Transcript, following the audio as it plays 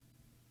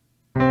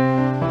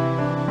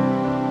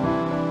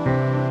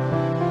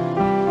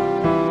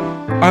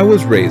I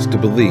was raised to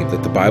believe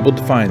that the Bible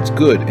defines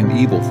good and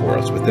evil for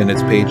us within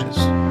its pages.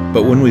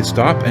 But when we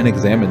stop and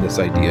examine this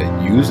idea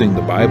using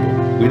the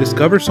Bible, we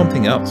discover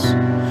something else.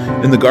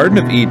 In the Garden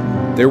of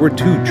Eden, there were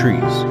two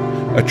trees,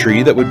 a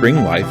tree that would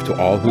bring life to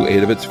all who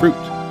ate of its fruit,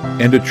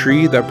 and a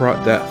tree that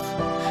brought death.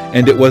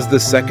 And it was the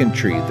second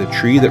tree, the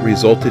tree that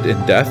resulted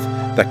in death,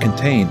 that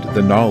contained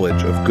the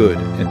knowledge of good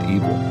and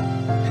evil.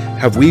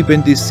 Have we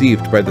been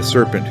deceived by the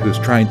serpent who is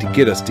trying to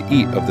get us to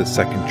eat of this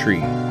second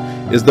tree?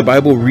 Is the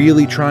Bible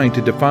really trying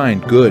to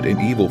define good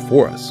and evil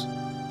for us?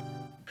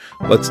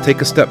 Let's take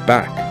a step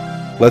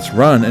back. Let's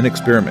run an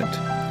experiment.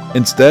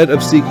 Instead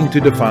of seeking to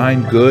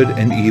define good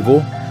and evil,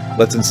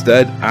 let's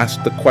instead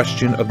ask the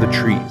question of the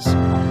trees.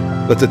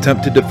 Let's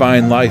attempt to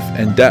define life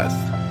and death,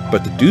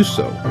 but to do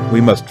so, we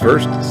must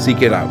first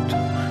seek it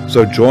out.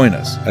 So join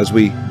us as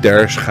we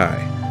Derech Chai,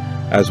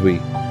 as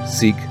we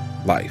seek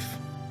life.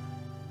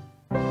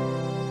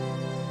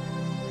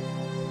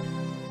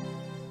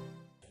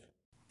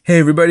 Hey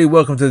everybody,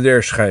 welcome to the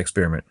Derech Chai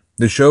Experiment,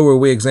 the show where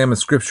we examine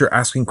scripture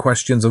asking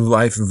questions of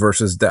life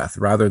versus death,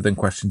 rather than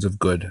questions of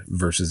good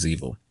versus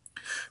evil.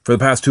 For the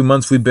past 2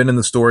 months, we've been in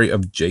the story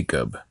of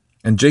Jacob.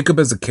 And Jacob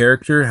as a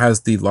character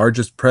has the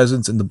largest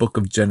presence in the book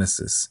of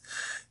Genesis,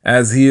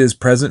 as he is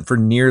present for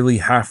nearly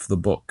half the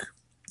book.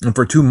 And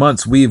for 2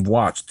 months, we've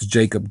watched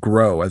Jacob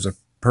grow as a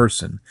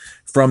person,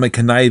 from a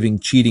conniving,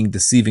 cheating,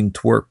 deceiving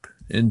twerp,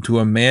 into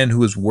a man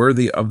who is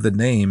worthy of the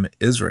name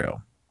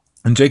Israel.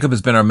 And Jacob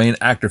has been our main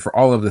actor for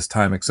all of this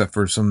time, except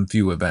for some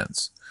few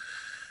events.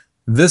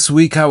 This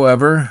week,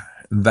 however,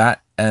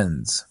 that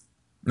ends.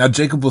 Now,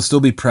 Jacob will still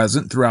be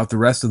present throughout the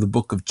rest of the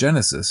book of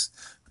Genesis,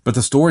 but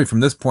the story from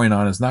this point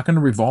on is not going to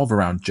revolve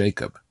around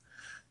Jacob.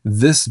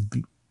 This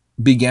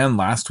began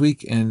last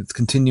week, and it's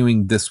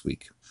continuing this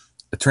week.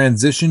 A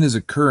transition is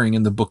occurring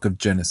in the book of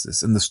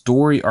Genesis, and the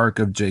story arc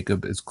of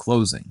Jacob is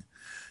closing.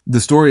 The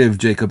story of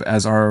Jacob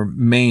as our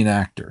main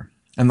actor.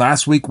 And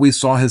last week, we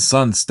saw his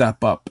son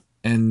step up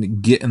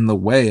and get in the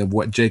way of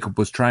what Jacob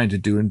was trying to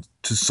do and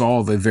to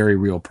solve a very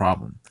real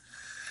problem.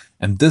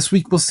 And this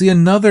week we'll see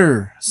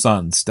another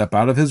son step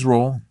out of his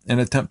role and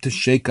attempt to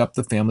shake up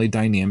the family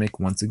dynamic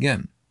once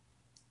again.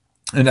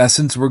 In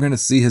essence, we're going to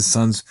see his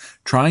sons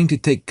trying to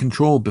take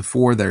control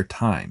before their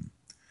time.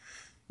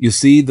 You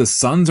see, the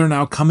sons are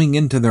now coming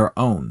into their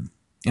own.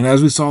 And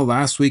as we saw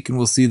last week and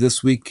we'll see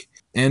this week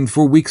and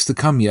for weeks to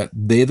come yet,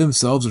 they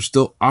themselves are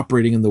still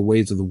operating in the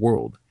ways of the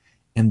world.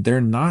 And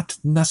they're not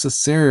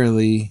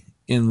necessarily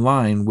in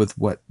line with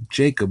what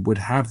Jacob would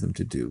have them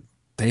to do.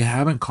 They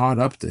haven't caught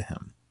up to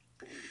him.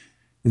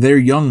 They're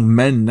young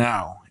men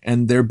now,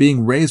 and they're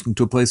being raised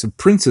into a place of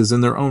princes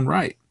in their own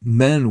right,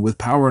 men with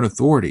power and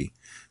authority,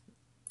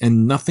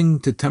 and nothing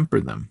to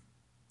temper them.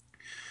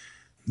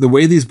 The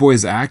way these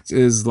boys act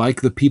is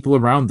like the people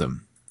around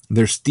them.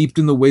 They're steeped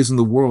in the ways of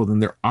the world,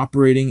 and they're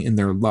operating in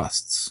their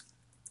lusts.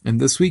 And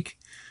this week,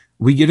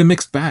 we get a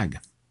mixed bag.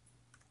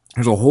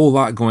 There's a whole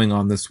lot going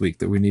on this week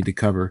that we need to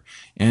cover.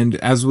 And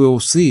as we'll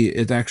see,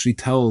 it actually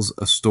tells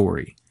a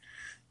story.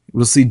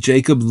 We'll see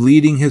Jacob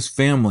leading his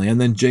family, and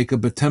then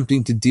Jacob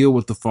attempting to deal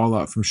with the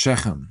fallout from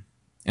Shechem.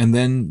 And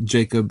then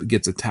Jacob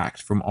gets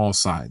attacked from all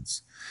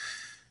sides.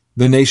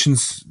 The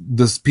nations,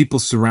 the people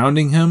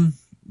surrounding him,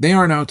 they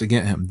aren't out to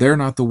get him. They're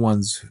not the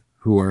ones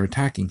who are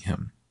attacking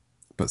him.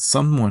 But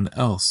someone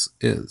else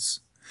is.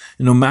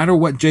 And no matter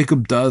what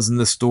Jacob does in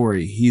this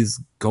story,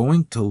 he's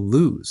going to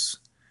lose.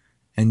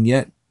 And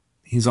yet,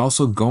 he's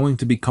also going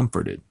to be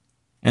comforted.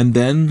 And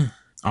then,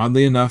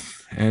 oddly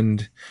enough,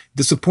 and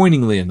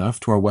disappointingly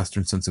enough to our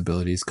Western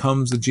sensibilities,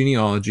 comes the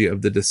genealogy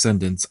of the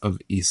descendants of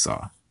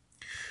Esau.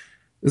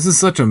 This is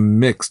such a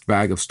mixed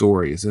bag of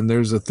stories, and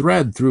there's a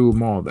thread through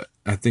them all that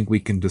I think we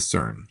can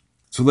discern.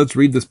 So let's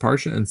read this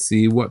parsha and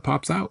see what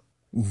pops out.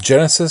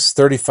 Genesis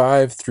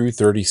 35 through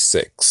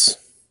 36.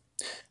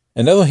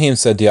 And Elohim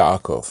said to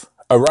Yaakov,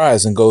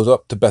 "Arise and go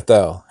up to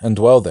Bethel, and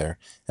dwell there,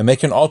 and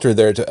make an altar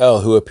there to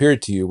El, who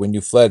appeared to you when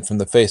you fled from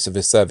the face of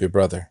Esav your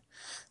brother."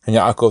 And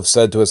Yaakov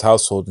said to his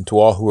household and to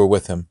all who were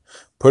with him,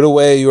 "Put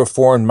away your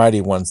foreign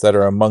mighty ones that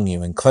are among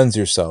you, and cleanse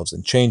yourselves,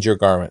 and change your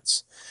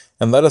garments.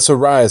 And let us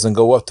arise and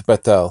go up to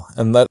Bethel,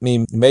 and let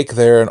me make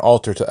there an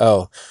altar to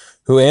El,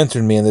 who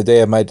answered me in the day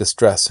of my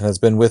distress, and has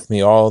been with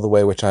me all the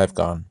way which I have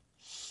gone."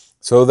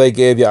 So they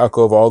gave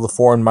Yaakov all the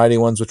foreign mighty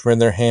ones which were in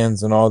their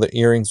hands, and all the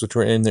earrings which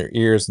were in their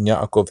ears, and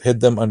Yaakov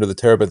hid them under the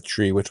terebinth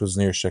tree which was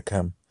near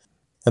Shechem.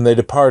 And they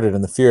departed,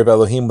 and the fear of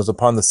Elohim was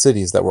upon the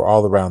cities that were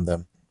all around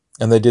them.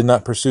 And they did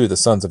not pursue the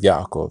sons of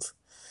Yaakov.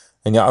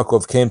 And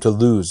Yaakov came to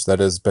Luz,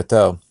 that is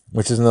Bethel,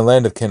 which is in the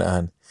land of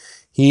Canaan,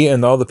 he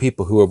and all the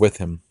people who were with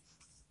him.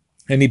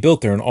 And he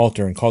built there an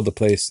altar, and called the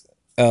place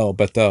El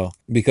Bethel,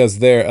 because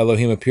there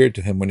Elohim appeared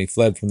to him when he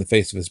fled from the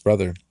face of his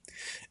brother.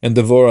 And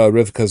Devorah,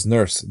 Rivka's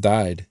nurse,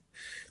 died.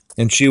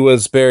 And she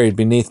was buried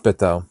beneath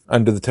Bethel,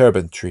 under the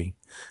terebinth tree.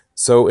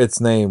 So its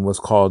name was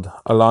called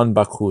Alon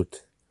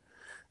Bakut.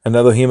 And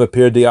Elohim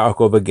appeared to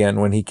Yaakov again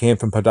when he came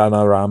from Padan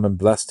Aram and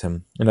blessed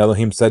him. And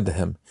Elohim said to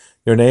him,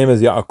 "Your name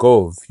is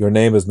Yaakov. Your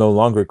name is no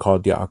longer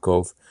called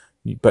Yaakov,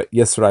 but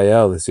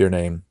Yisrael is your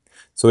name."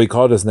 So he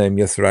called his name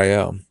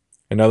Yisrael.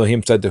 And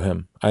Elohim said to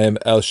him, I am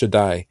El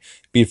Shaddai.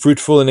 Be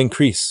fruitful and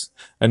increase.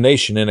 A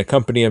nation and a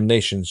company of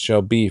nations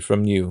shall be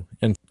from you,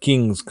 and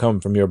kings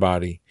come from your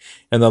body.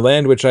 And the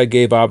land which I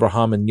gave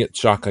Abraham and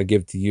Yitzchak I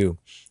give to you,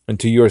 and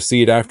to your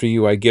seed after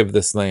you I give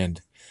this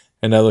land.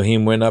 And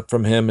Elohim went up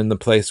from him in the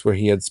place where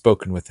he had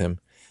spoken with him.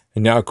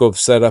 And Yaakov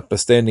set up a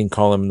standing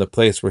column in the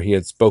place where he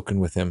had spoken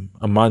with him,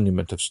 a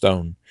monument of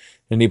stone.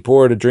 And he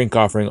poured a drink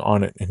offering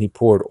on it, and he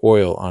poured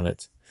oil on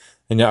it.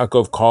 And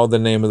Yaakov called the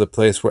name of the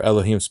place where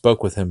Elohim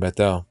spoke with him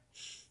Bethel.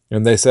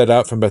 And they set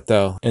out from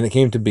Bethel. And it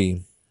came to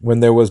be, when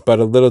there was but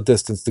a little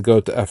distance to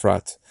go to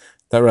Ephrat,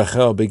 that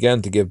Rachel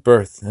began to give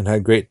birth, and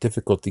had great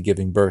difficulty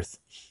giving birth.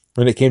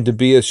 And it came to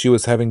be, as she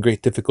was having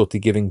great difficulty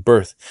giving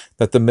birth,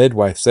 that the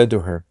midwife said to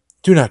her,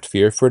 Do not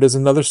fear, for it is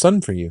another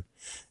son for you.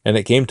 And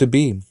it came to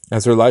be,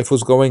 as her life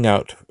was going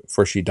out,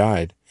 for she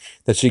died,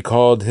 that she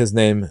called his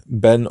name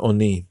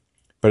Ben-Oni,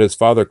 but his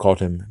father called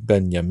him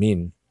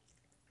Ben-Yamin.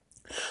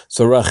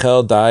 So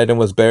Rachel died and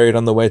was buried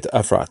on the way to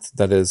Ephrat,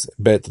 that is,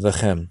 Bet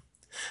Lechem.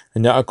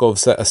 And Yaakov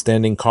set a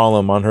standing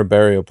column on her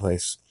burial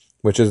place,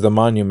 which is the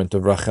monument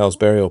of Rachel's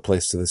burial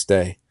place to this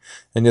day.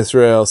 And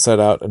Yisrael set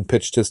out and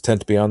pitched his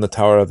tent beyond the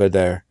tower of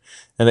Eder.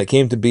 And it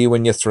came to be,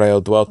 when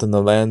Yisrael dwelt in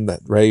the land,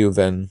 that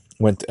Reuven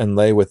went and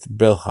lay with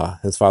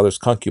Bilhah, his father's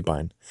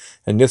concubine.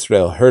 And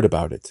Yisrael heard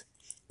about it.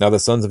 Now the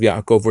sons of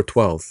Yaakov were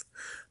 12.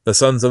 The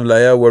sons of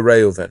Leah were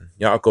Reuven,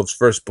 Yaakov's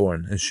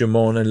firstborn, and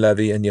Shimon and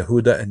Levi and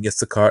Yehuda and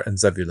Yissachar and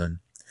Zebulun.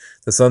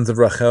 The sons of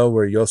Rachel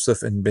were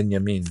Yosef and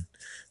Benjamin.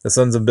 The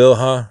sons of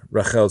Bilhah,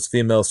 Rachel's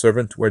female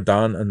servant, were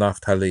Dan and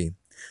Naphtali.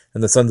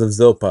 And the sons of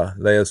Zilpah,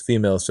 Leah's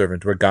female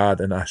servant, were Gad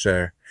and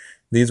Asher.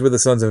 These were the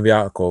sons of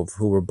Yaakov,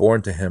 who were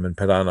born to him in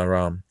Padan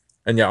Aram.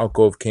 And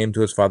Yaakov came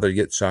to his father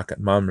Yitzchak at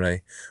Mamre,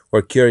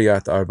 or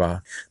Kiryat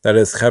Arba, that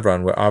is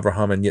Hebron, where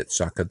Abraham and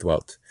Yitzchak had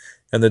dwelt.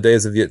 And the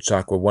days of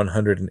Yitzchak were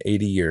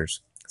 180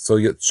 years. So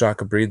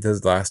Yitzchak breathed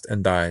his last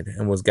and died,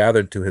 and was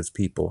gathered to his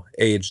people,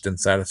 aged and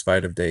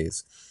satisfied of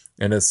days.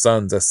 And his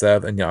sons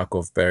Esav and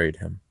Yaakov buried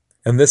him.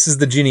 And this is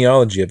the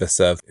genealogy of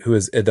Esav, who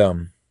is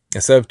Edom.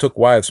 Esav took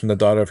wives from the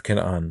daughter of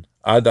Canaan,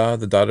 Adah,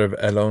 the daughter of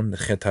Elon the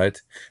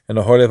Hittite, and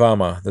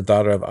Oholibamah, the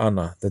daughter of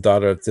Anna, the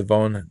daughter of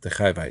Zivon the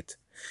Chivite,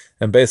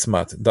 and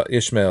Basmat,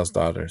 Ishmael's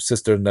daughter,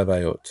 sister of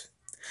Neviot.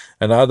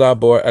 And Adah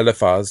bore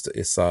Eliphaz to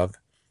Esav,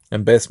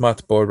 and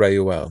Basmat bore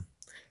Reuel,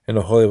 and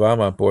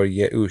Oholibamah bore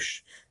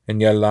Yeush,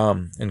 and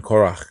Yalam, and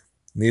Korach.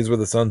 These were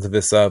the sons of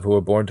Esav who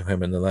were born to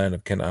him in the land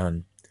of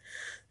Canaan.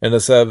 And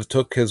Esav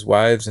took his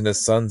wives and his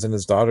sons and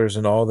his daughters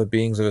and all the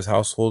beings of his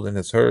household and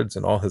his herds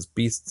and all his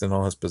beasts and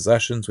all his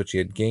possessions which he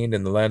had gained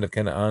in the land of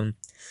Canaan,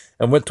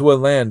 and went to a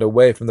land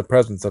away from the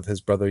presence of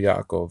his brother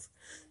Yaakov.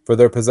 For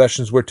their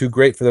possessions were too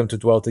great for them to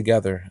dwell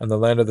together, and the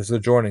land of the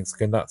sojournings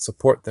could not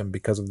support them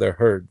because of their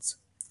herds.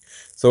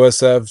 So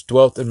Esav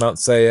dwelt in Mount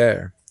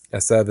Seir.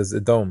 Esav is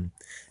Edom.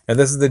 And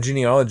this is the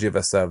genealogy of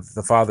Esav,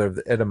 the father of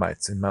the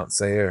Edomites in Mount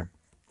Seir.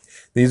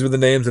 These were the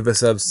names of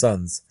Esav's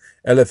sons: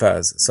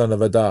 Eliphaz, son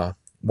of Adah,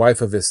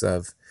 wife of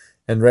Esav,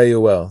 and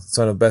Reuel,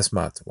 son of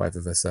Basmat, wife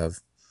of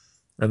Esav.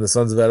 And the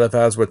sons of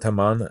Eliphaz were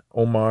Taman,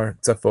 Omar,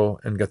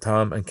 Zepho, and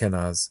Gatam, and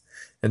Kenaz.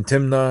 And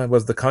Timnah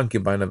was the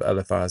concubine of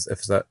Eliphaz,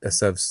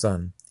 Esav's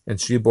son, and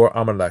she bore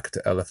Amalek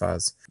to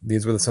Eliphaz.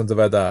 These were the sons of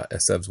Adah,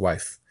 Esav's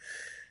wife.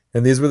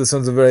 And these were the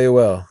sons of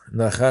Reuel,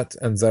 Nachat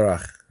and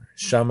Zerach,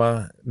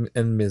 Shammah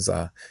and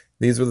Mizah.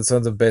 These were the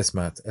sons of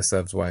Basmat,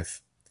 Esav's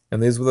wife.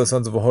 And these were the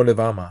sons of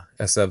Oholibamah,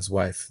 Esav's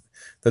wife,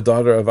 the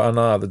daughter of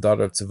Anah, the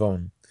daughter of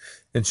Tzivon.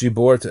 And she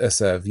bore to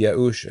Esav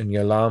Yeush and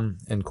Yalam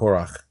and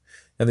Korach.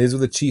 And these were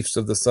the chiefs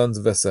of the sons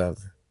of Esav.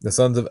 The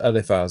sons of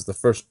Eliphaz, the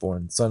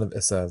firstborn, son of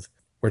Esav,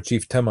 were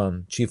Chief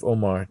Teman, Chief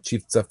Omar,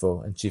 Chief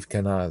Zepho, and Chief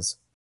Kenaz,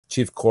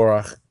 Chief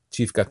Korach,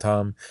 Chief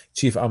Gatam,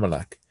 Chief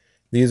Amalek.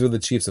 These were the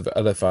chiefs of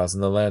Eliphaz in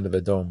the land of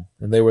Edom,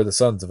 and they were the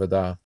sons of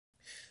Adah.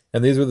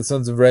 And these were the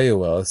sons of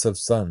Reuel,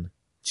 Esav's son,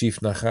 Chief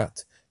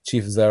Nachat,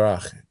 Chief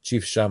Zerach,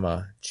 Chief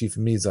Shammah, Chief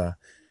Mizah.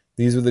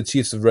 These were the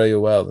chiefs of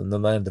Reuel in the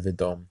land of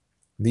Edom.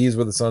 These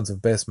were the sons of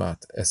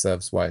Basmat,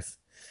 Esav's wife.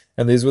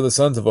 And these were the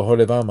sons of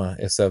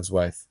Oholibamah, Esav's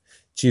wife,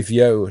 Chief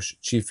Yeush,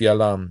 Chief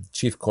Yalam,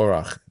 Chief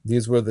Korach.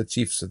 These were the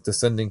chiefs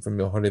descending from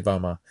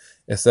Oholibamah,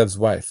 Esav's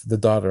wife, the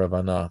daughter of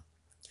Anah.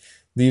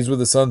 These were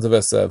the sons of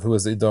Esav, who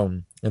was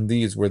Edom, and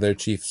these were their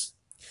chiefs.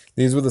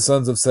 These were the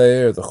sons of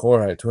Seir, the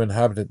Horite, who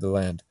inhabited the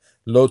land,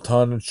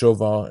 Lotan and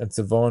Shoval, and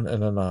Zivon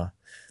and Anah,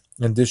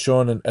 and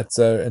Dishon and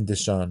Etzer and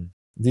Dishan.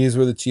 These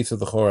were the chiefs of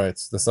the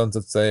Horites, the sons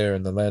of Seir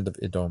in the land of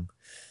Edom.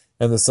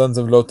 And the sons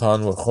of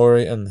Lotan were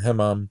Hori and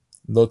Hemam.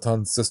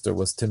 Lotan's sister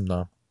was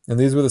Timnah. And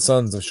these were the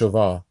sons of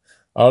Shoval,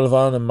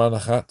 Alvan and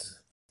Manachat,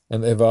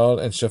 and Eval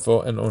and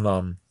Shepho and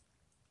Onam.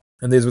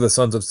 And these were the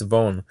sons of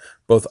Zivon,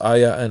 both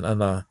Aya and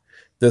Anah.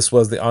 This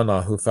was the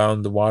Anah who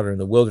found the water in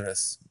the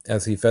wilderness,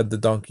 as he fed the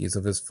donkeys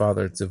of his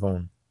father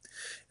Zivon.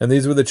 And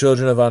these were the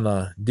children of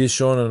Anah,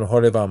 Dishon and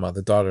Oholibamah,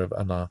 the daughter of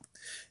Anah.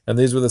 And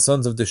these were the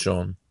sons of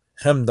Dishon,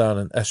 Hemdan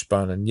and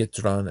Eshban and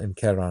Yitran and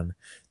Keran.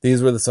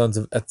 These were the sons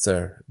of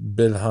Etzer,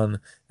 Bilhan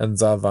and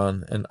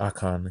Zavan and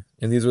Akan.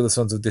 And these were the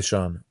sons of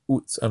Dishan,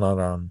 Utz and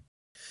Aran.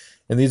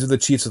 And these were the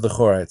chiefs of the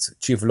Chorites: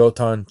 Chief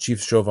Lotan, Chief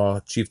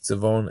Shoval, Chief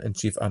Tzivon, and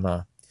Chief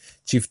Anah,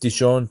 Chief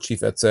Dishon,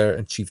 Chief Etzer,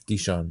 and Chief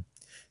Dishon.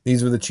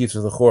 These were the chiefs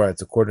of the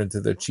Chorites, according to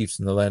their chiefs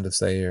in the land of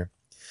Seir.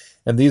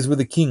 And these were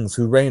the kings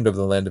who reigned over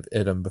the land of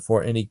Edom,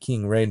 before any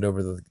king reigned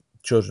over the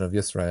children of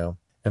Israel.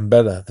 And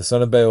Bela, the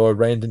son of Beor,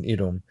 reigned in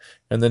Edom,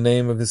 and the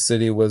name of his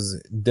city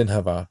was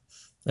Dinhavah.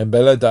 And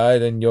Bela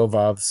died, and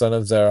Yovav, son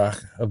of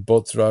Zerach of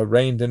Botzrah,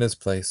 reigned in his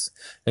place.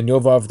 And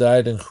Yovav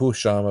died, and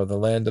Husham of the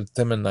land of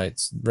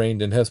Temanites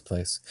reigned in his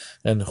place.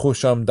 And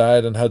Husham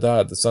died, and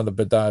Hadad, the son of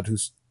Bedad, who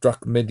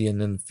struck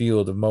Midian in the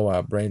field of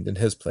Moab, reigned in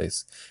his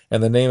place.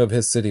 And the name of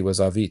his city was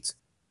Avit.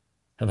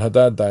 And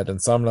Hadad died, and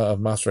Samlah of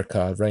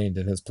Masrekah reigned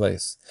in his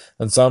place.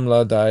 And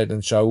Samlah died,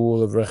 and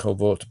Shaul of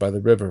Rehovot by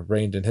the river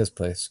reigned in his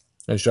place.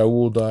 And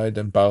Shaul died,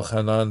 and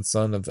Baal-Hanan,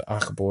 son of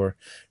Achbor,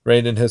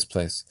 reigned in his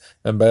place.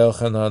 And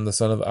Baal-Hanan, the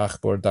son of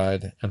Achbor,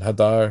 died, and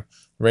Hadar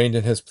reigned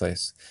in his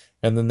place.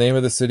 And the name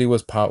of the city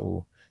was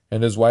Pau,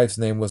 and his wife's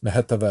name was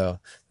Mehetavel,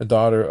 the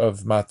daughter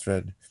of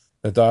Matred,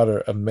 the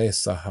daughter of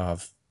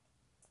Mesahav.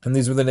 And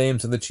these were the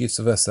names of the chiefs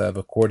of Esav,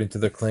 according to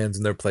their clans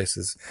and their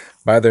places,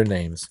 by their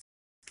names: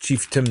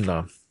 Chief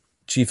Timnah,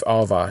 Chief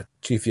Alva,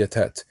 Chief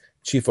Yatet,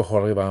 Chief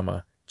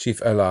Ahoribama,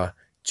 Chief Elah,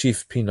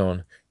 Chief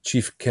Pinon,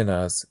 Chief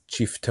Kenaz,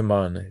 Chief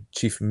Teman,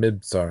 Chief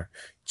Mibzar,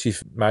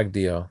 Chief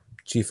Magdiel,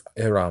 Chief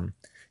Aram.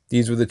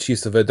 These were the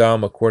chiefs of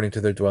Edom according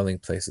to their dwelling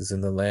places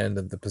in the land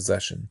of the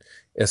possession.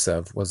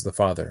 Esav was the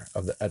father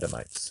of the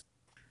Edomites.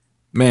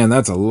 Man,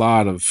 that's a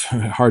lot of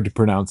hard to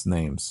pronounce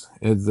names.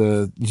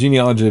 The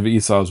genealogy of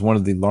Esau is one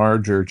of the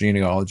larger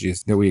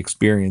genealogies that we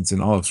experience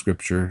in all of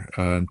Scripture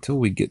until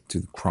we get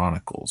to the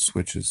Chronicles,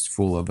 which is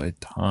full of a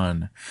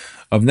ton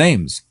of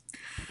names.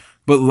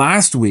 But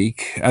last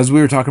week, as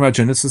we were talking about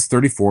Genesis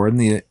 34 and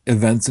the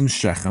events in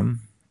Shechem,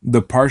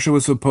 the Parsha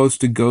was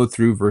supposed to go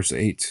through verse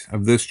 8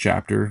 of this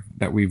chapter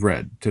that we've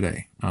read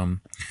today.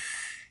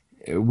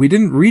 We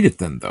didn't read it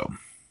then, though.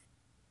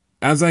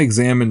 As I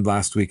examined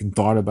last week and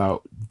thought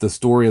about the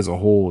story as a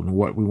whole and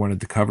what we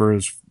wanted to cover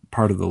as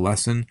part of the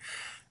lesson,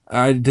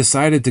 I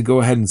decided to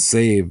go ahead and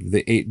save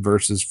the 8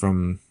 verses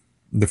from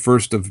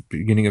the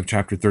beginning of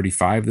chapter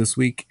 35 this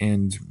week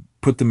and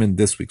put them in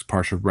this week's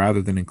Parsha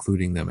rather than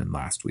including them in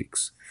last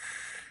week's.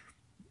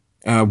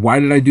 Why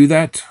did I do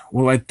that?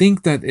 Well, I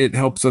think that it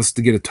helps us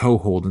to get a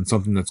toehold in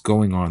something that's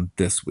going on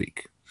this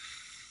week.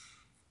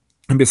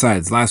 And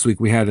besides, last week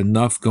we had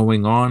enough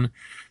going on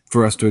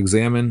for us to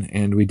examine,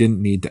 and we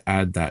didn't need to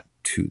add that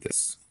to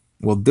this.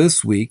 Well,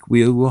 this week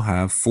we will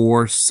have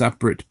 4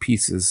 separate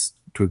pieces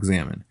to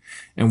examine,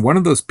 and one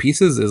of those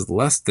pieces is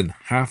less than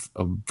half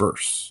a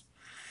verse.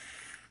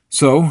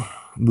 So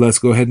let's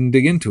go ahead and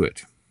dig into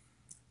it.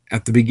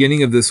 At the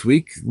beginning of this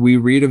week, we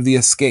read of the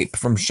escape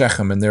from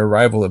Shechem and their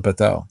arrival at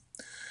Bethel.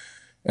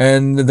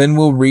 And then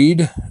we'll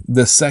read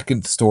the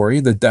second story,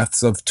 the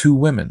deaths of 2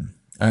 women.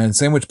 And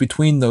sandwiched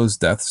between those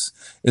deaths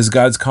is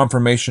God's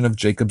confirmation of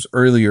Jacob's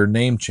earlier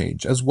name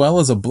change, as well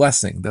as a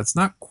blessing that's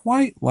not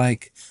quite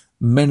like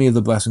many of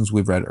the blessings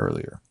we've read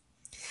earlier.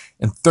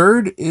 And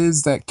third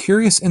is that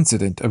curious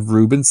incident of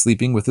Reuben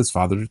sleeping with his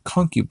father's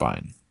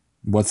concubine.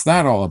 What's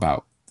that all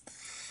about?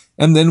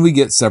 And then we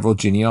get several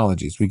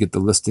genealogies. We get the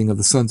listing of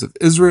the sons of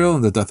Israel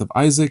and the death of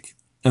Isaac,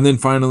 and then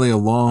finally a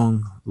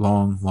long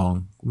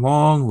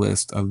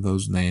list of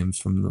those names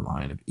from the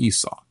line of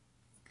Esau.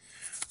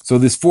 So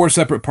there's 4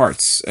 separate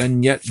parts,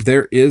 and yet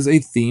there is a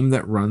theme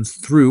that runs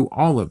through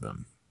all of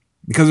them.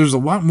 Because there's a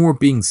lot more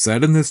being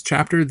said in this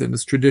chapter than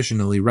is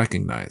traditionally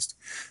recognized.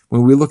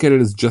 When we look at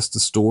it as just a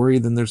story,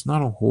 then there's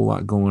not a whole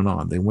lot going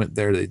on. They went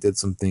there, they did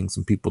some things,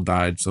 some people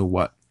died, so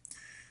what?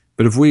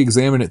 But if we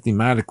examine it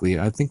thematically,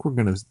 I think we're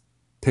going to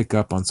pick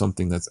up on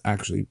something that's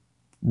actually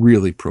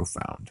really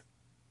profound.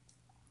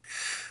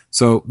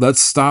 So let's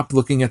stop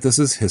looking at this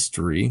as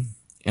history,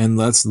 and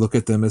let's look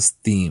at them as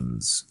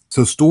themes.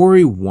 So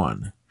story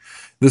 1.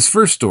 This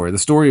first story, the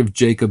story of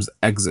Jacob's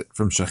exit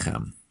from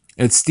Shechem,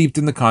 it's steeped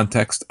in the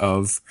context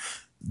of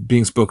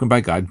being spoken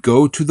by God.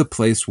 Go to the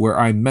place where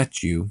I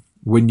met you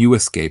when you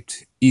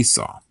escaped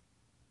Esau.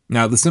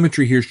 Now, the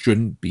symmetry here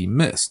shouldn't be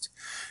missed.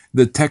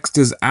 The text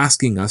is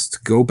asking us to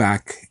go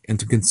back and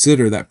to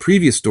consider that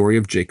previous story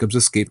of Jacob's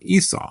escape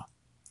Esau.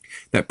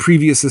 That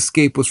previous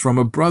escape was from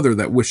a brother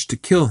that wished to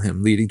kill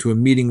him, leading to a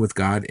meeting with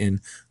God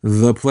in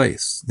the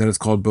place that is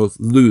called both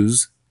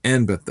Luz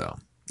and Bethel.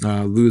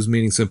 Luz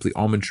meaning simply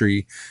almond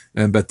tree,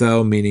 and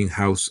Bethel meaning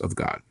house of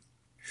God.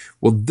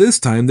 Well, this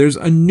time there's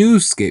a new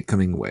escape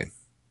coming away.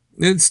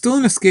 It's still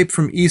an escape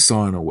from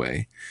Esau in a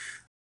way.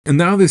 And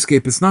now the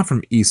escape is not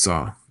from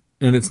Esau,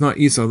 and it's not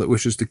Esau that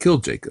wishes to kill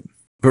Jacob,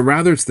 but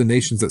rather it's the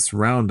nations that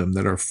surround him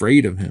that are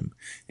afraid of him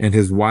and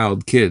his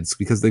wild kids,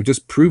 because they've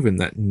just proven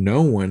that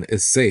no one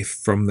is safe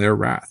from their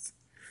wrath.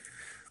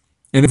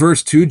 And in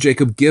verse 2,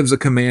 Jacob gives a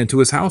command to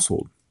his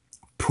household.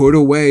 Put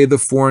away the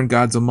foreign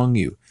gods among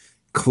you.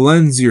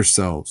 Cleanse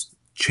yourselves.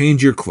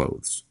 Change your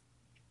clothes.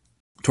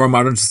 To our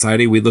modern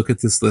society, we look at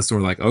this list and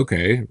we're like,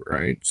 okay,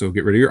 right, so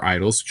get rid of your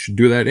idols. You should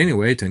do that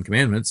anyway, 10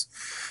 Commandments.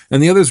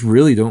 And the others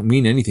really don't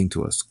mean anything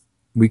to us.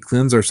 We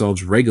cleanse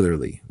ourselves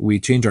regularly.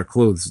 We change our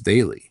clothes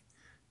daily.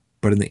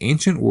 But in the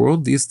ancient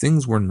world, these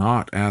things were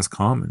not as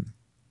common.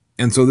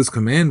 And so this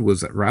command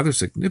was rather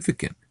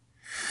significant.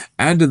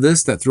 Add to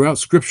this that throughout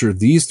Scripture,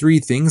 these three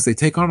things, they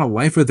take on a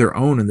life of their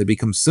own and they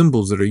become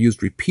symbols that are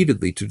used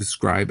repeatedly to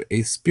describe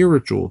a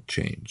spiritual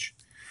change.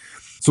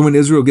 So when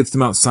Israel gets to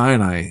Mount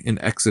Sinai in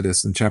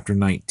Exodus in chapter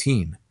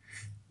 19,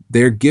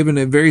 they're given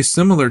a very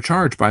similar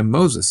charge by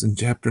Moses in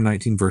chapter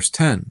 19, verse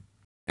 10.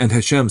 And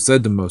Hashem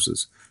said to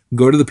Moses,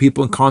 "Go to the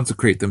people and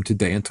consecrate them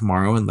today and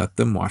tomorrow and let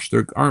them wash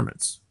their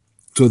garments."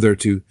 So they're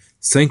to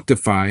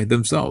sanctify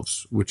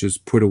themselves, which is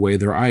put away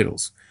their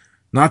idols.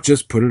 Not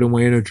just put it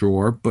away in a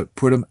drawer, but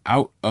put them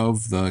out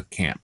of the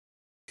camp.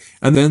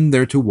 And then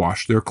they're to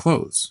wash their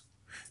clothes.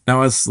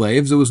 Now, as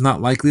slaves, it was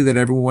not likely that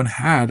everyone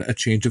had a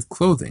change of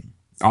clothing.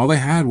 All they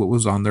had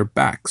was on their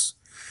backs.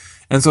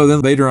 And so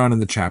then later on in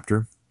the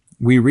chapter,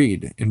 we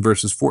read in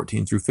verses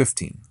 14 through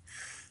 15.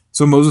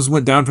 So Moses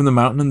went down from the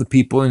mountain and the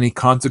people, and he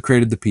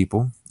consecrated the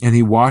people, and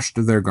he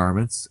washed their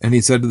garments. And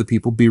he said to the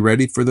people, "Be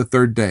ready for the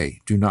third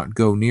day. Do not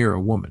go near a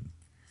woman."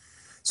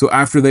 So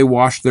after they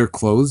washed their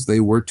clothes,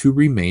 they were to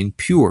remain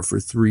pure for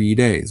 3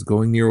 days.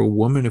 Going near a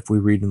woman, if we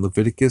read in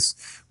Leviticus,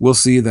 we'll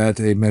see that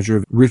a measure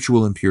of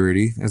ritual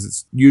impurity, as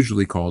it's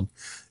usually called,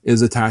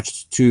 is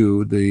attached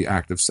to the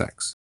act of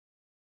sex.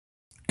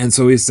 And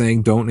so he's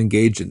saying, don't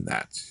engage in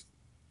that.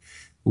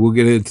 We'll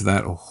get into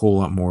that a whole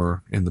lot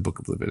more in the book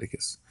of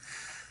Leviticus.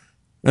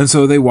 And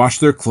so they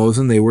washed their clothes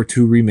and they were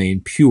to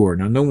remain pure.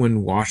 Now, no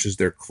one washes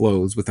their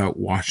clothes without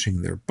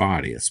washing their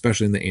body,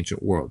 especially in the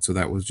ancient world. So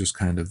that was just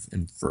kind of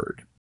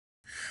inferred.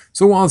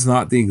 So while it's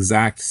not the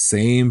exact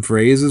same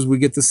phrases, we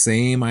get the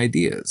same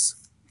ideas.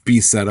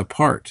 Be set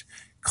apart,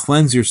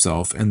 cleanse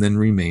yourself, and then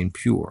remain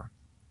pure.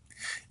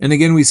 And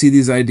again, we see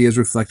these ideas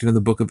reflected in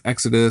the book of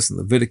Exodus and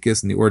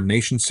Leviticus and the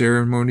ordination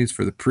ceremonies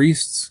for the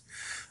priests.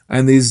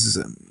 And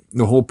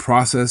the whole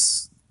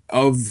process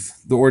of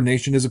the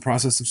ordination is a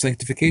process of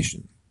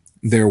sanctification.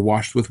 They're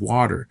washed with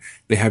water.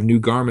 They have new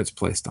garments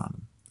placed on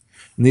them.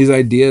 And these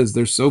ideas,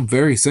 they're so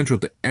very central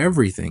to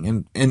everything.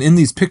 And in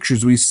these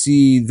pictures, we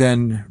see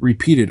then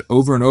repeated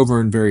over and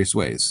over in various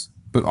ways,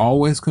 but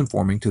always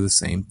conforming to the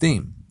same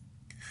theme.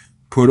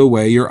 Put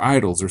away your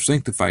idols or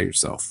sanctify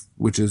yourself,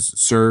 which is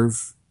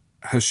serve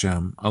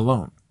Hashem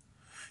alone.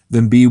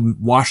 Then be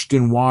washed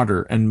in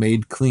water and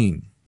made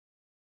clean.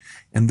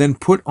 And then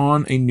put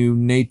on a new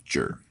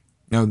nature.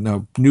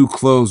 Now, new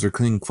clothes or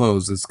clean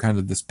clothes is kind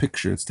of this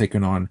picture it's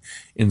taken on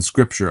in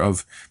Scripture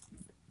of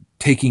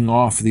taking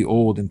off the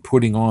old and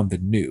putting on the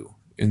new,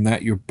 in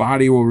that your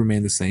body will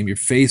remain the same, your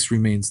face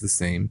remains the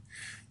same,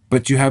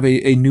 but you have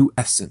a new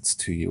essence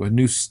to you, a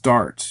new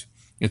start.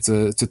 It's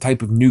a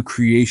type of new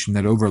creation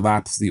that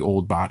overlaps the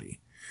old body.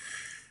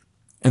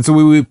 And so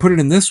when we put it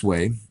in this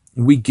way,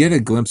 we get a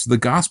glimpse of the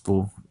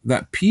gospel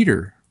that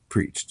Peter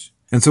preached.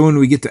 And so when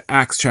we get to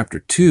Acts chapter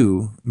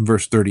 2,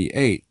 verse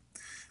 38,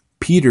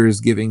 Peter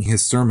is giving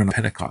his sermon on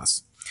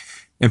Pentecost.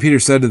 And Peter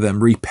said to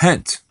them,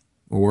 "Repent,"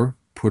 or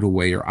put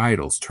away your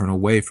idols, turn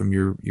away from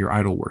your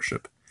idol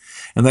worship,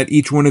 "and let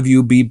each one of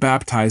you be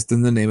baptized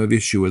in the name of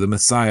Yeshua the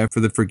Messiah for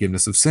the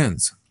forgiveness of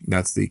sins."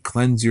 That's the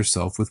cleanse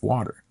yourself with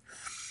water.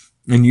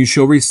 "And you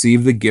shall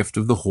receive the gift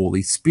of the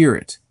Holy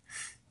Spirit."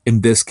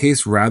 In this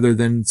case, rather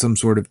than some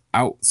sort of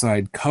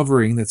outside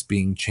covering that's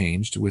being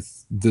changed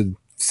with the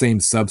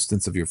same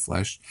substance of your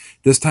flesh,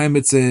 this time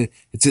it's an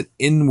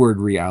inward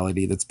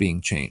reality that's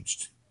being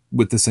changed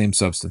with the same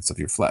substance of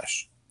your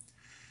flesh.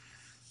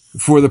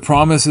 "For the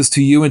promise is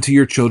to you and to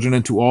your children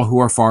and to all who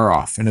are far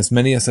off, and as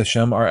many as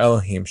Hashem our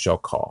Elohim shall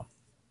call."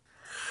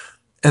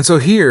 And so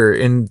here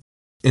in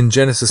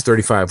Genesis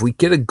 35, we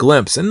get a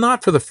glimpse, and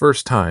not for the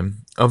first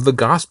time, of the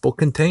gospel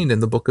contained in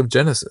the book of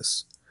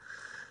Genesis.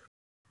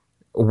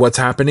 What's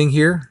happening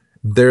here?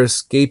 They're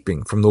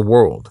escaping from the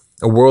world,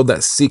 a world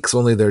that seeks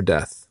only their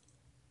death.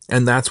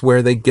 And that's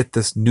where they get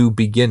this new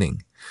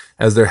beginning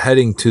as they're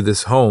heading to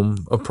this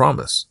home of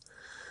promise.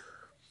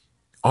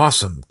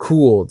 Awesome,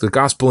 cool, the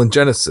gospel in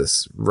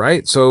Genesis,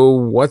 right? So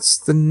what's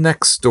the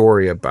next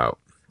story about?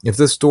 If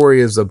this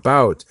story is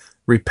about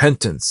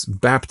repentance,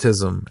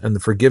 baptism, and the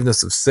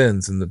forgiveness of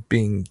sins, and the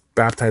being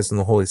baptized in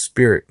the Holy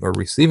Spirit or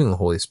receiving the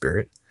Holy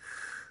Spirit,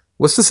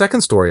 what's the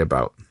second story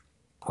about?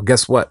 Well,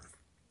 guess what?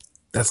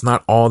 That's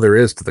not all there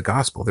is to the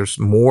gospel. There's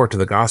more to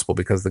the gospel,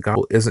 because the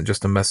gospel isn't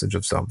just a message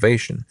of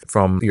salvation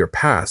from your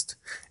past.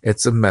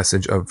 It's a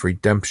message of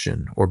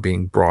redemption, or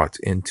being brought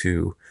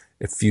into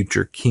a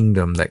future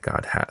kingdom that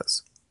God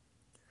has.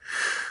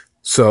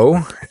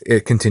 So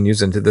it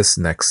continues into this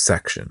next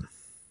section.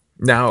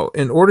 Now,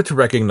 in order to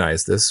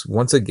recognize this,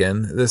 once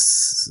again,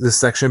 this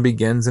section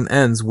begins and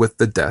ends with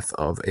the death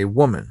of a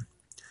woman.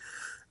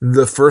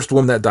 The first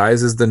woman that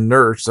dies is the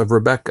nurse of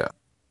Rebekah.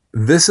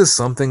 This is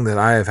something that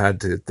I have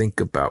had to think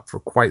about for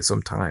quite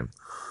some time.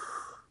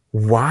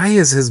 Why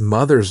is his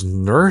mother's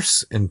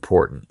nurse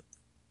important?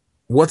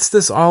 What's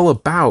this all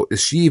about?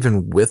 Is she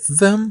even with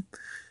them?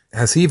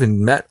 Has he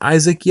even met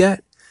Isaac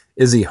yet?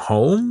 Is he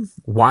home?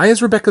 Why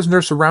is Rebekah's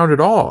nurse around at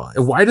all?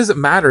 And why does it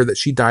matter that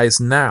she dies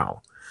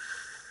now?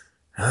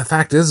 And the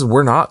fact is,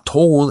 we're not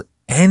told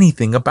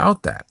anything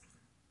about that.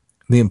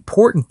 The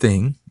important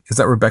thing is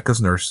that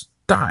Rebekah's nurse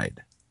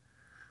died.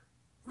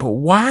 But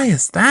why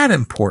is that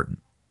important?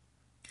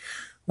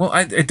 Well,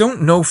 I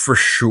don't know for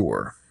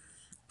sure,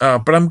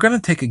 but I'm going to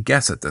take a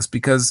guess at this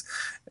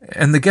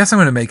and the guess I'm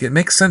going to make, it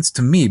makes sense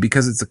to me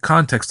because it's the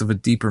context of a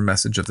deeper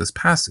message of this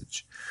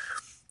passage.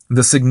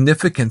 The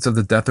significance of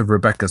the death of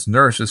Rebekah's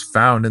nurse is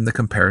found in the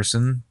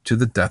comparison to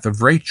the death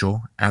of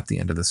Rachel at the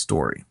end of the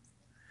story.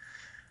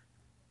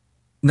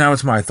 Now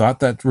it's my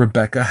thought that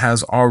Rebekah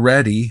has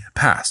already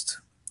passed.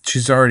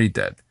 She's already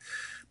dead.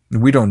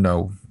 We don't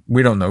know.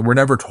 We're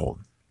never told.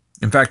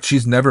 In fact,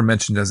 she's never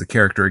mentioned as a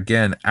character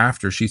again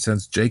after she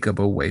sends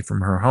Jacob away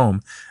from her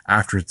home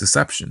after his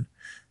deception.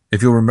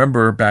 If you'll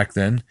remember back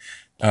then,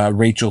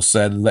 Rachel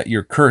said, "Let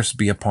your curse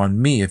be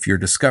upon me if you're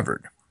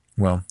discovered."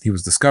 Well, he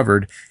was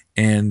discovered,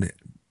 and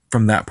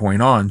from that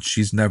point on,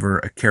 she's never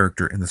a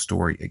character in the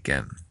story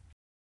again.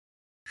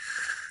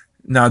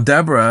 Now,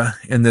 Deborah,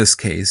 in this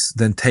case,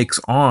 then takes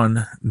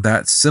on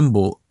that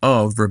symbol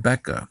of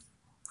Rebekah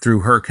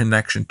through her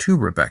connection to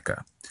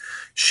Rebekah.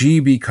 She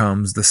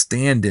becomes the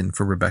stand-in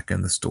for Rebekah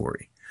in the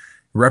story,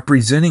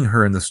 representing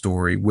her in the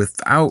story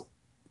without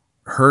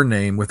her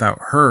name, without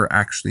her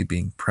actually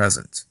being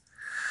present.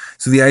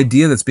 So the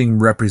idea that's being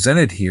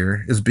represented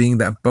here is being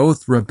that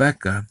both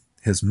Rebekah,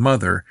 his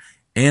mother,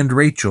 and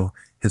Rachel,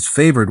 his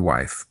favored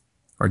wife,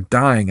 are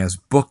dying as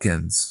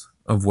bookends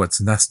of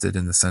what's nested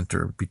in the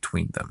center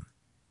between them.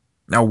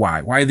 Now,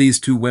 why? Why these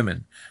two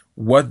women?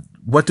 What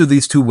do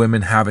these two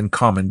women have in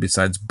common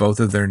besides both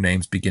of their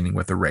names beginning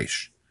with a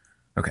resh?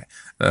 Okay,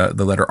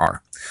 the letter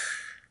R.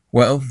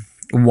 Well,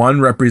 one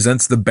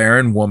represents the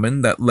barren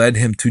woman that led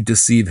him to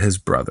deceive his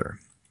brother.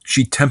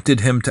 She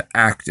tempted him to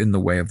act in the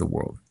way of the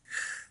world.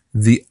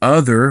 The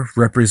other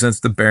represents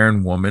the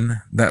barren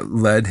woman that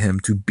led him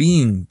to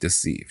being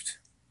deceived.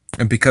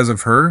 And because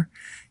of her,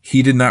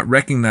 he did not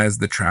recognize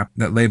the trap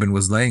that Laban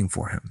was laying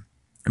for him.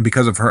 And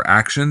because of her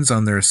actions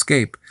on their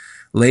escape,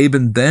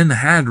 Laban then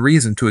had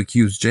reason to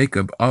accuse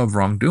Jacob of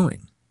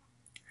wrongdoing.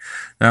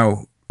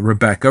 Now,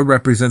 Rebekah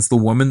represents the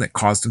woman that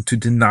caused him to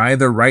deny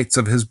the rights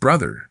of his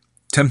brother,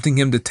 tempting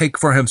him to take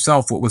for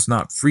himself what was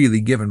not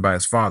freely given by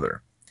his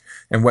father,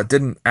 and what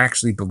didn't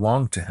actually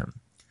belong to him.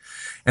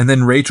 And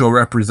then Rachel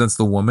represents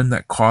the woman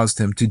that caused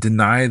him to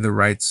deny the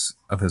rights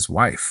of his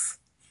wife.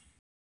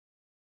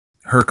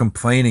 Her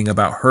complaining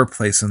about her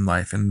place in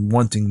life and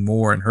wanting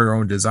more and her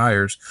own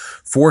desires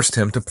forced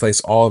him to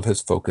place all of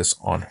his focus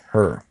on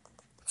her.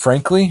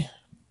 Frankly,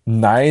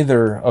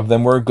 neither of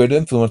them were a good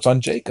influence on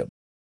Jacob,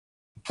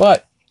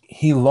 but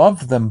he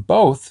loved them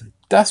both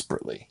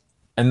desperately.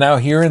 And now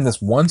here in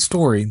this one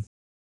story,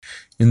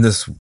 in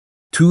this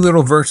two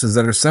little verses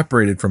that are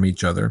separated from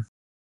each other,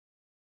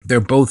 they're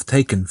both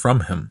taken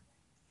from him.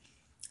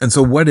 And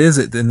so what is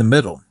it in the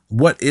middle?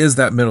 What is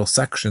that middle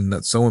section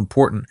that's so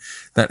important,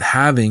 that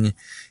having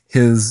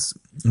his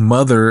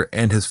mother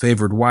and his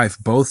favored wife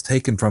both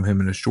taken from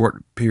him in a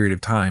short period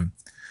of time?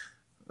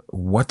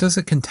 What does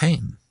it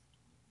contain?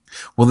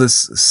 Well,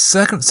 this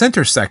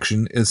center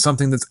section is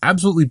something that's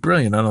absolutely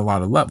brilliant on a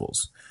lot of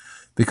levels,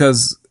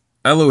 because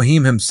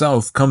Elohim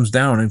himself comes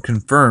down and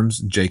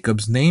confirms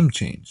Jacob's name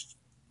changed.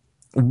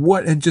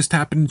 What had just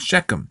happened in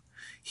Shechem?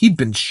 He'd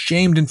been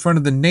shamed in front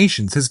of the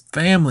nations. His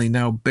family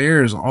now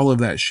bears all of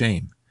that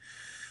shame.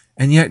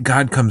 And yet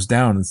God comes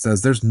down and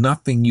says, there's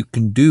nothing you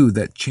can do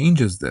that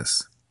changes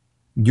this.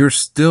 You're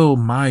still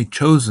my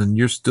chosen.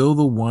 You're still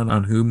the one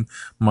on whom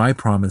my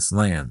promise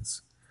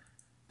lands.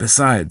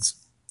 Besides,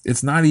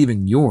 it's not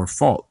even your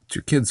fault. It's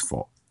your kid's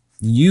fault.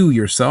 You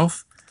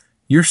yourself,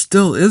 you're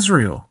still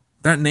Israel.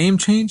 That name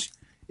change,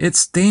 it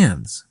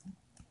stands.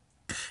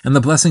 And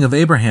the blessing of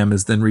Abraham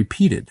is then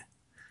repeated.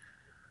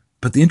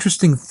 But the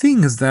interesting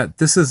thing is that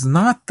this is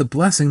not the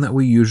blessing that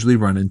we usually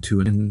run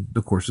into in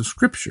the course of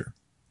Scripture.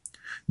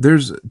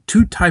 There's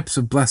two types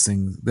of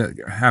blessings that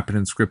happen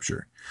in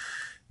Scripture.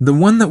 The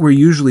one that we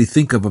usually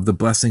think of the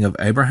blessing of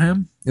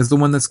Abraham is the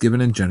one that's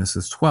given in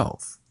Genesis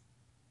 12.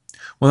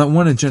 Well, that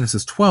one in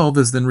Genesis 12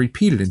 is then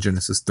repeated in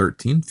Genesis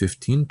 13,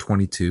 15,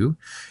 22.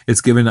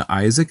 It's given to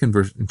Isaac in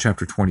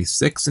chapter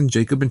 26 and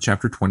Jacob in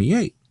chapter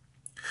 28.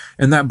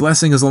 And that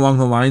blessing is along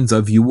the lines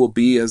of, you will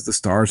be as the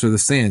stars or the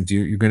sands.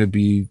 You're going to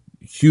be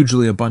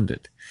hugely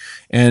abundant.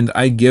 And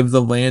I give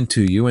the land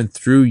to you, and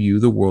through you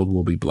the world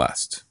will be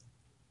blessed.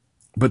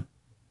 But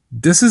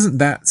this isn't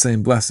that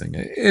same blessing.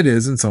 It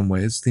is in some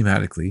ways,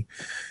 thematically.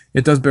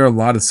 It does bear a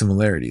lot of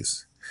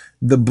similarities.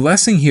 The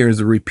blessing here is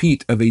a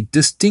repeat of a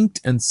distinct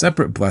and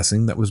separate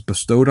blessing that was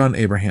bestowed on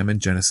Abraham in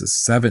Genesis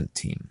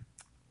 17.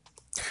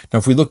 Now,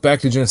 if we look back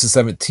to Genesis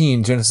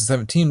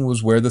 17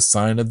 was where the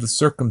sign of the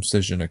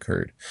circumcision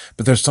occurred.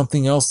 But there's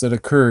something else that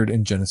occurred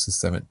in Genesis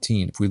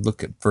 17. If we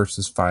look at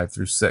verses 5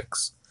 through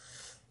 6.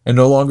 And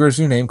no longer is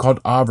your name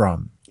called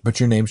Abram, but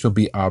your name shall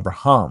be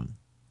Abraham,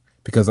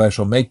 because I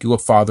shall make you a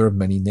father of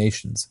many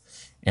nations.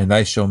 And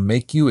I shall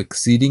make you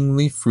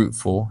exceedingly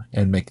fruitful,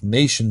 and make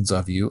nations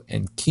of you,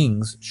 and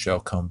kings shall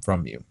come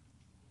from you.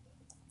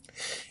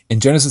 In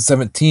Genesis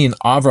 17,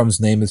 Avram's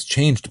name is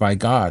changed by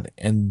God,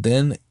 and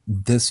then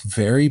this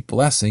very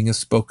blessing is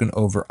spoken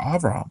over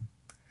Avram.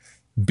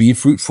 Be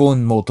fruitful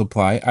and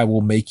multiply. I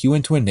will make you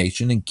into a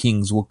nation, and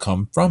kings will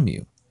come from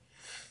you.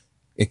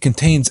 It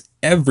contains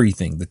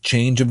everything: the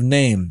change of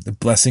name, the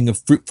blessing of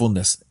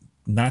fruitfulness,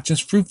 not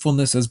just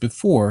fruitfulness as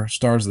before,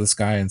 stars of the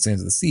sky and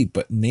sands of the sea,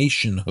 but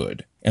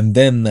nationhood. And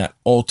then that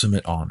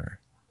ultimate honor,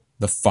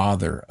 the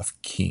Father of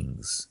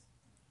kings.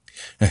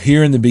 Now,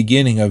 here in the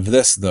beginning of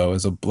this, though,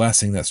 is a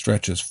blessing that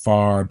stretches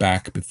far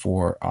back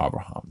before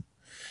Abraham.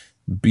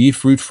 Be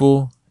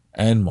fruitful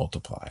and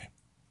multiply.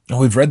 Now,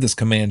 we've read this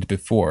command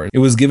before. It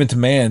was given to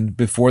man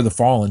before the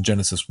fall in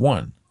Genesis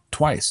 1,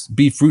 twice.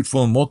 Be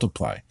fruitful and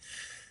multiply.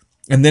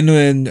 And then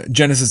in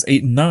Genesis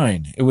 8 and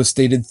 9, it was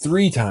stated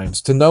 3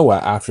 times to Noah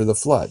after the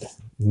flood.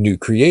 New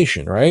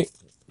creation, right?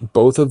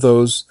 Both of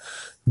those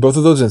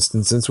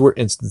instances were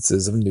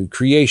instances of new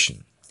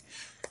creation.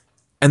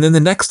 And then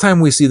the next time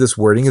we see this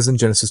wording is in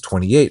Genesis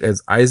 28,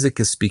 as Isaac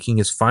is speaking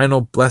his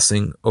final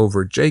blessing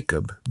over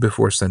Jacob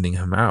before sending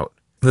him out.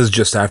 This is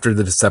just after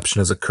the deception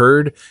has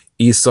occurred.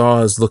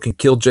 Esau is looking to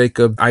kill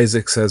Jacob.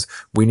 Isaac says,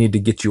 we need to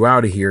get you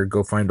out of here.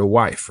 Go find a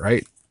wife,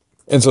 right?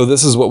 And so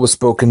this is what was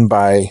spoken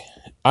by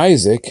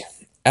Isaac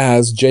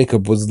as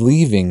Jacob was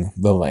leaving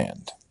the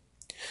land.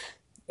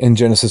 In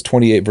Genesis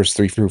 28, verse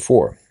 3 through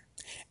 4.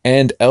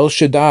 And El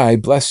Shaddai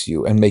bless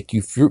you and make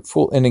you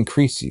fruitful and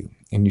increase you,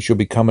 and you shall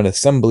become an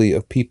assembly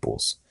of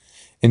peoples,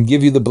 and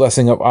give you the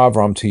blessing of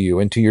Avram to you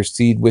and to your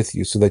seed with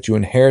you, so that you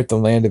inherit the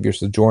land of your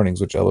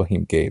sojournings, which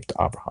Elohim gave to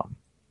Abraham.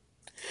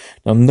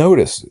 Now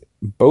notice,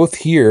 both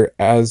here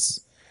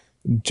as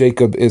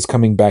Jacob is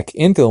coming back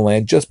into the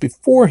land just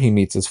before he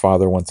meets his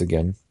father once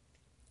again,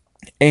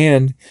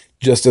 and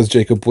just as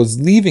Jacob was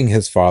leaving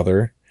his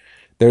father,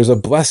 there's a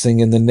blessing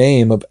in the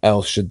name of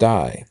El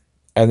Shaddai.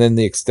 And then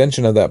the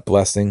extension of that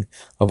blessing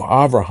of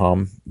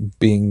Abraham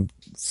being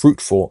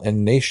fruitful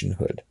and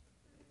nationhood.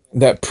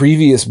 That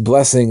previous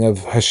blessing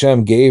of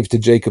Hashem gave to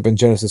Jacob in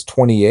Genesis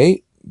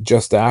 28,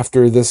 just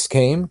after this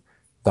came,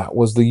 that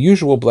was the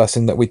usual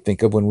blessing that we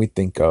think of when we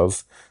think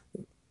of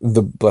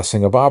the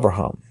blessing of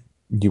Abraham.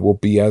 You will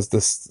be as the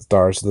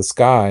stars of the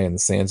sky and the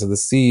sands of the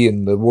sea,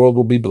 and the world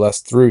will be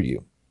blessed through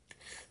you.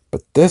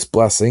 But this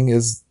blessing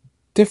is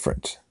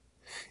different.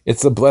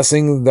 It's the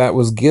blessing that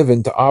was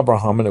given to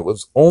Abraham, and it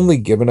was only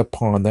given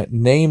upon that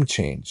name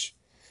change.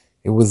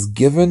 It was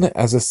given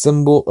as a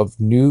symbol of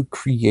new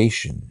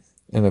creation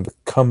and of the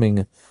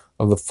coming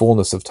of the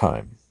fullness of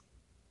time.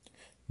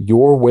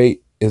 Your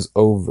wait is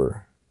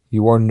over.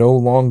 You are no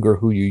longer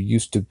who you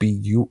used to be.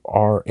 You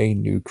are a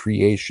new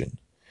creation.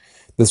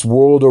 This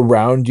world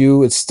around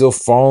you, it's still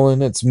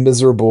fallen, it's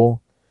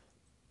miserable,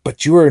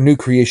 but you are a new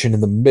creation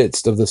in the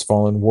midst of this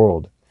fallen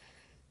world.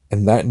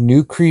 And that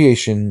new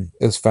creation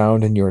is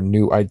found in your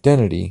new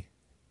identity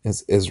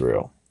as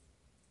Israel.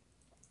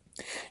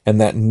 And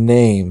that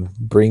name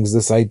brings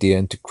this idea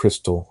into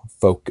crystal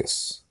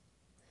focus.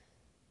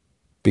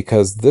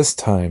 Because this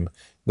time,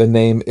 the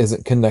name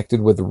isn't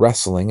connected with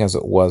wrestling as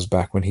it was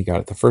back when he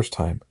got it the first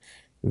time.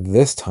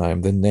 This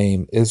time, the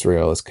name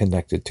Israel is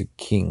connected to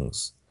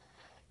kings.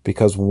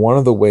 Because one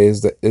of the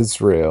ways that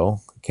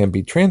Israel can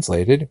be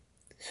translated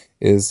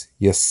is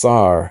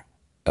Yasar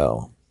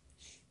El.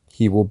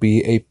 He will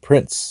be a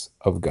prince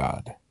of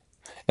God.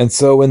 And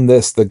so in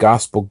this, the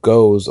gospel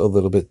goes a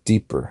little bit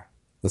deeper.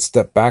 Let's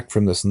step back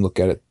from this and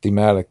look at it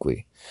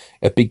thematically.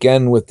 It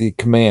began with the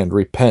command,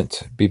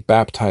 repent, be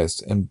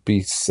baptized, and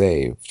be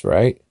saved,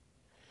 right?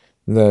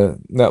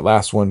 That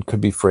last one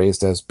could be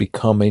phrased as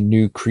become a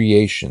new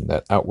creation,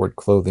 that outward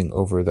clothing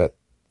over that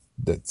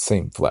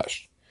same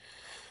flesh.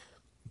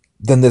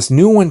 Then this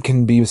new one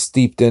can be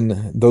steeped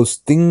in those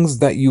things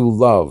that you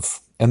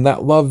love and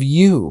that love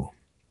you,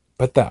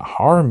 but that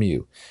harm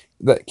you,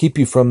 that keep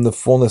you from the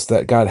fullness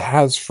that God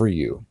has for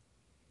you.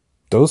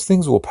 Those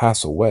things will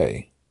pass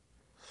away.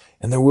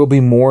 And there will be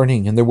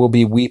mourning and there will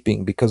be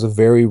weeping, because a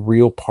very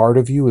real part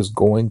of you is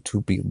going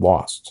to be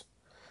lost.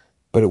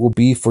 But it will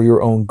be for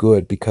your own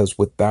good, because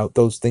without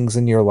those things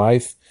in your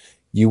life,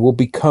 you will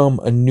become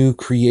a new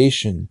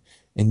creation,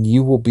 and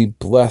you will be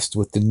blessed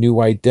with the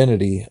new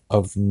identity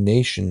of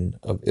nation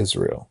of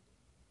Israel.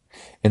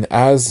 And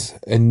as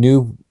a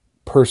new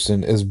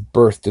person is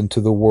birthed into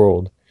the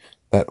world,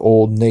 that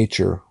old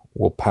nature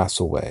will pass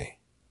away.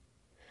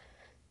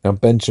 Now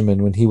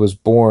Benjamin, when he was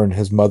born,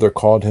 his mother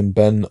called him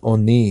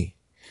Ben-Oni,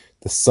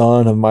 the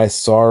son of my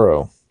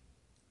sorrow.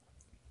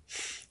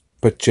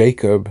 But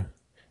Jacob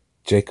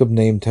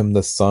named him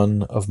the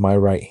son of my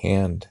right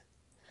hand.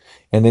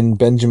 And in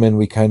Benjamin,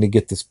 we kind of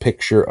get this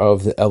picture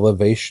of the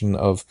elevation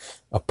of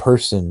a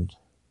person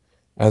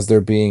as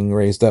they're being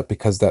raised up,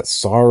 because that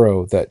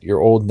sorrow that your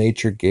old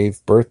nature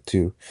gave birth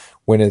to,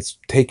 when it's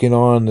taken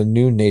on a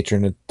new nature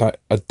and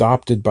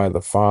adopted by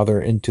the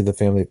Father into the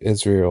family of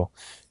Israel,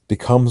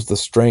 becomes the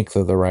strength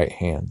of the right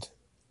hand.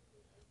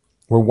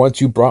 Where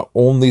once you brought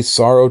only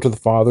sorrow to the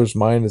Father's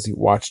mind as he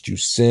watched you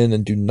sin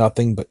and do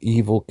nothing but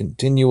evil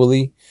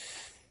continually,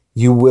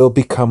 you will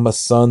become a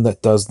son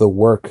that does the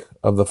work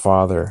of the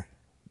Father,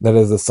 that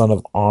is a son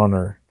of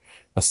honor,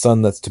 a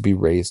son that's to be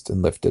raised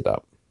and lifted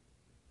up.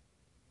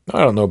 I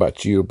don't know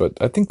about you, but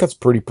I think that's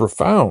pretty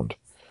profound.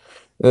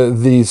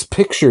 These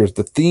pictures,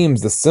 the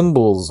themes, the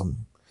symbols,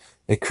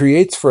 it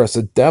creates for us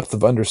a depth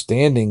of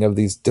understanding of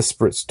these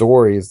disparate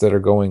stories that are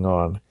going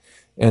on,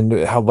 and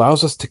it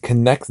allows us to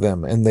connect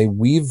them, and they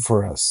weave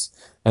for us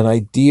an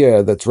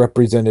idea that's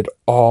represented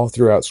all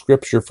throughout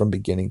Scripture from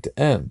beginning to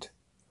end.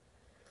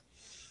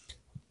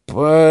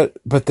 But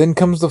then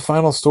comes the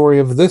final story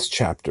of this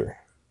chapter.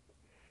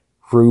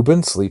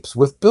 Reuben sleeps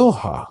with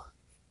Bilhah,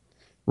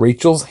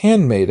 Rachel's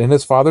handmaid and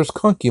his father's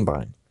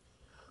concubine.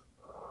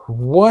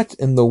 What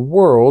in the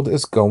world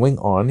is going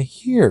on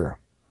here?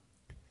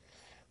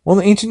 Well,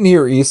 in the ancient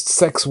Near East,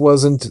 sex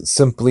wasn't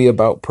simply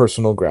about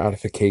personal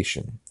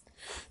gratification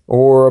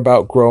or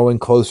about growing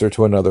closer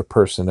to another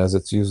person as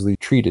it's usually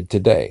treated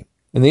today.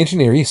 In the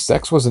ancient Near East,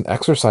 sex was an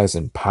exercise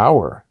in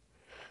power,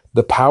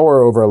 the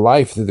power over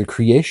life through the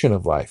creation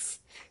of life,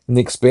 and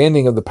the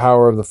expanding of the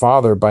power of the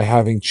father by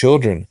having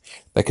children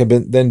that could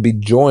then be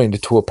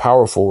joined to a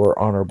powerful or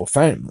honorable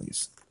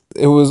families.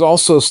 It was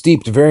also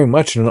steeped very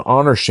much in an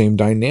honor-shame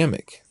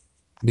dynamic,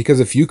 because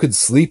if you could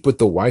sleep with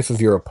the wife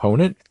of your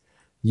opponent,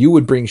 you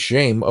would bring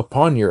shame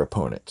upon your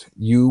opponent.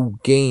 You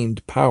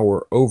gained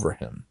power over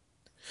him.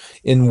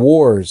 In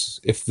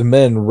wars, if the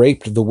men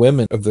raped the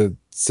women of the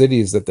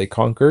cities that they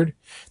conquered,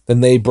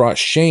 then they brought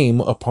shame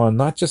upon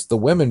not just the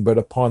women, but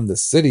upon the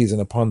cities and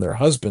upon their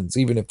husbands,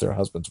 even if their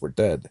husbands were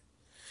dead.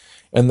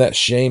 And that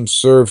shame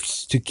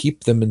served to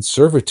keep them in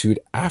servitude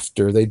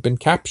after they'd been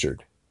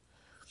captured.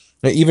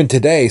 Now, even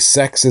today,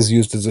 sex is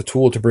used as a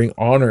tool to bring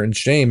honor and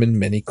shame in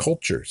many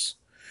cultures.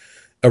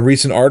 A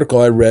recent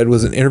article I read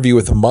was an interview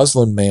with a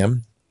Muslim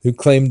man who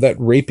claimed that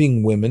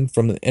raping women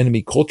from the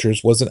enemy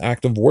cultures was an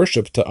act of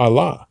worship to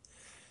Allah,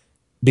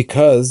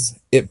 because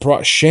it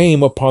brought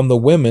shame upon the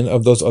women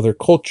of those other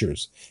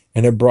cultures,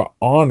 and it brought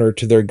honor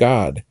to their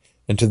God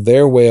and to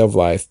their way of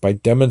life by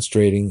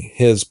demonstrating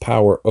his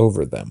power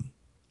over them.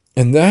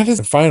 And that is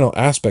the final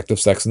aspect of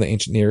sex in the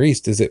ancient Near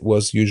East, is it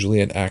was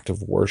usually an act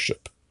of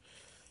worship.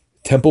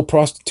 Temple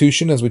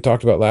prostitution, as we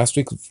talked about last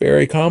week, was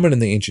very common in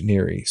the ancient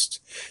Near East.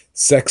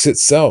 Sex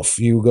itself,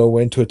 you go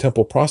into a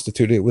temple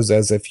prostitute, it was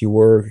as if you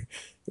were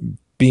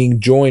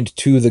being joined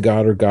to the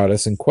god or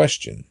goddess in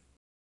question.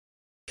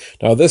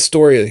 Now, this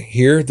story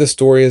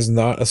is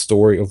not a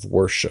story of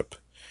worship.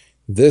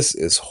 This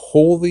is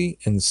wholly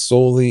and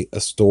solely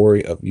a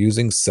story of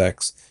using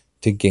sex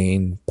to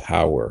gain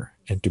power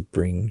and to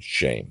bring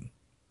shame.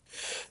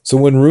 So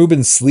when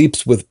Reuben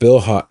sleeps with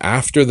Bilhah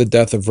after the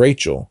death of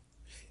Rachel,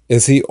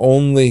 is he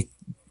only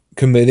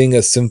committing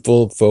a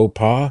sinful faux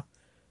pas?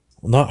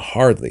 Well, not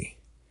hardly.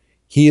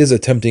 He is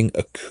attempting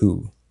a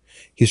coup.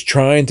 He's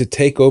trying to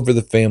take over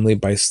the family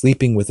by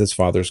sleeping with his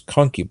father's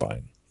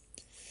concubine.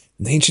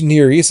 In the ancient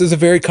Near East, is a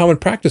very common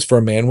practice for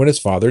a man when his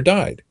father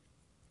died.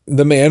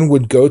 The man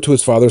would go to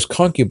his father's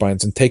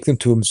concubines and take them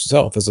to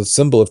himself as a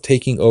symbol of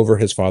taking over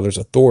his father's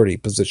authority,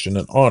 position,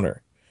 and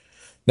honor.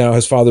 Now,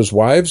 his father's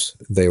wives,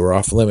 they were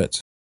off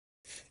limits.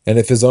 And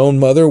if his own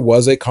mother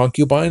was a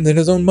concubine, then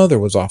his own mother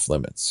was off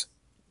limits.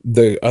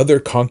 The other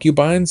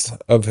concubines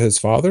of his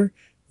father,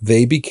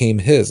 they became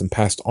his and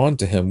passed on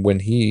to him when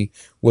he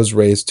was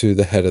raised to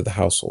the head of the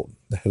household,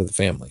 the head of the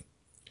family.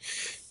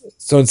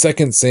 So in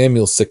 2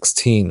 Samuel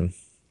 16,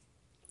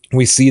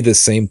 we see this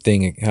same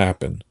thing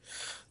happen.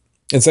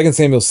 In 2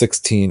 Samuel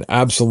 16,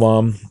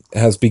 Absalom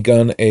has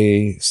begun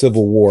a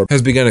civil war,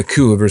 has begun a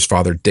coup over his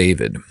father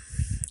David.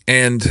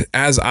 And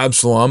as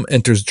Absalom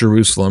enters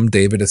Jerusalem,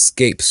 David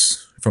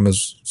escapes from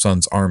his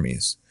son's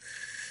armies.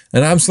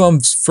 And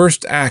Absalom's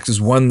first act is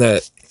one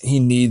that he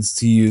needs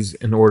to use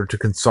in order to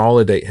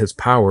consolidate his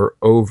power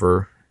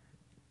over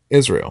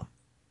Israel.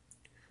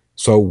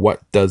 So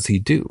what does he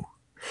do?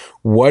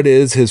 What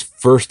is his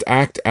first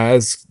act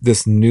as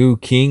this new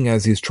king,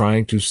 as he's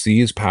trying to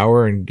seize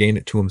power and gain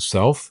it to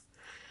himself?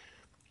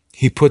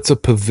 He puts a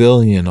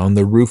pavilion on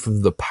the roof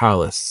of the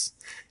palace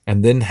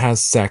and then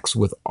has sex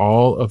with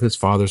all of his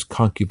father's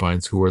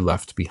concubines who were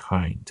left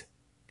behind.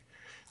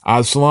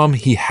 Absalom,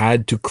 he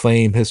had to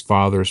claim his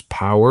father's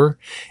power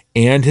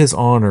and his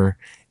honor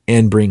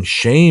and bring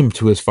shame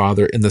to his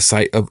father in the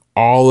sight of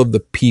all of the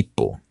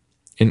people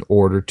in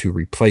order to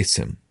replace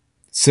him.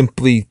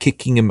 Simply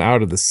kicking him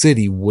out of the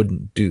city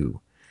wouldn't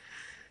do.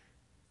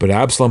 But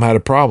Absalom had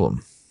a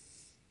problem.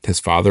 His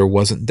father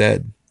wasn't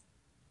dead.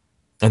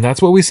 And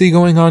that's what we see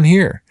going on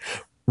here.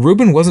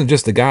 Reuben wasn't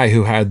just a guy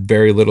who had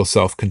very little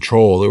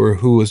self-control or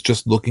who was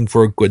just looking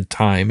for a good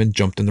time and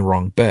jumped in the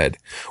wrong bed,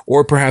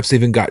 or perhaps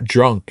even got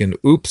drunk and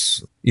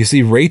oops. You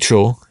see,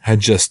 Rachel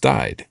had just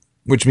died,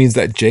 which means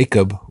that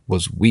Jacob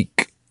was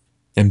weak.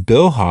 And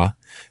Bilhah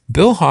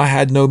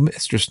had no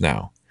mistress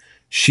now.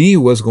 She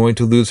was going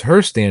to lose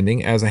her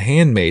standing as a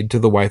handmaid to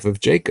the wife of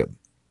Jacob.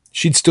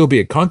 She'd still be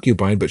a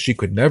concubine, but she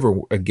could never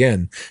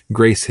again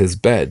grace his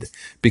bed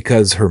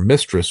because her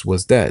mistress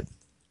was dead.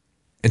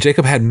 And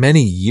Jacob had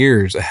many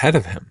years ahead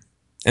of him.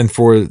 And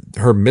for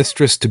her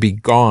mistress to be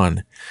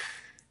gone,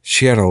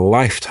 she had a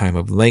lifetime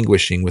of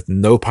languishing with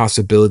no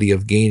possibility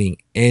of gaining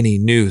any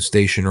new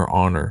station or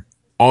honor.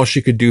 All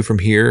she could do from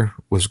here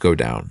was go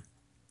down.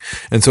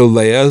 And so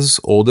Leah's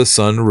oldest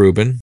son,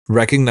 Reuben,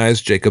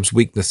 recognized Jacob's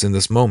weakness in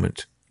this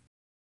moment.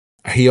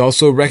 He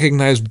also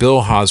recognized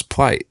Bilhah's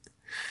plight.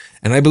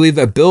 And I believe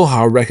that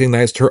Bilhah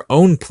recognized her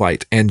own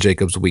plight and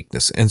Jacob's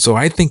weakness. And so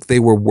I think they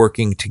were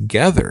working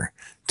together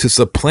to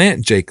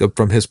supplant Jacob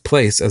from his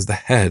place as the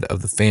head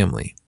of the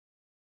family.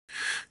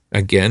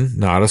 Again,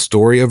 not a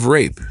story of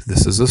rape.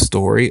 This is a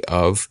story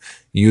of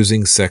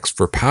using sex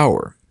for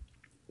power.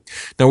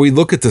 Now, we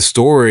look at the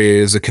story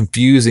as a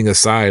confusing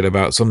aside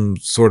about some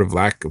sort of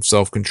lack of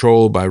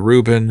self-control by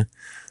Reuben,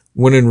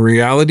 when in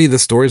reality, the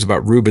story is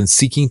about Reuben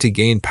seeking to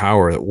gain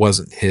power that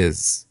wasn't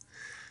his.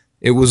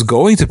 It was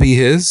going to be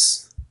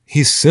his.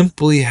 He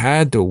simply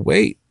had to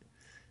wait,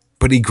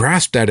 but he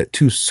grasped at it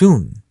too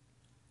soon.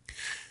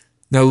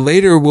 Now,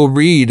 later we'll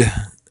read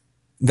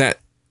that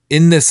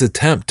in this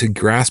attempt to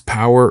grasp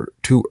power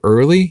too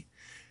early,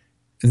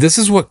 this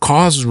is what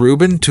caused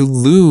Reuben to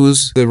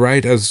lose the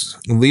right as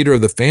leader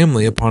of the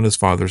family upon his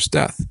father's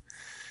death.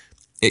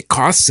 It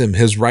costs him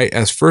his right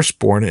as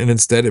firstborn, and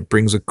instead it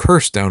brings a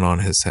curse down on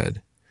his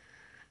head.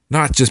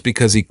 Not just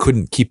because he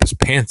couldn't keep his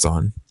pants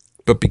on,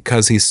 but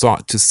because he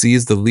sought to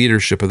seize the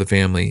leadership of the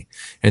family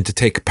and to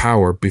take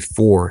power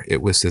before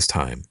it was his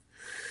time.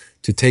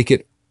 To take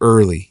it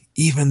early,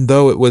 even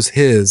though it was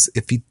his,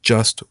 if he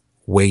just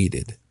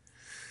waited.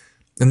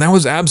 And that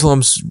was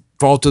Absalom's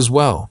fault as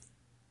well.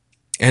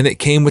 And it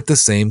came with the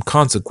same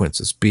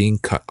consequences, being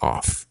cut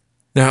off.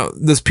 Now,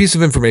 this piece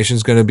of information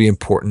is going to be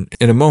important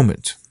in a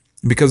moment,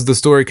 because the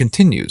story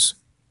continues.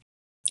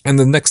 And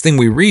the next thing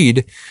we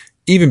read,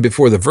 even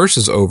before the verse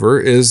is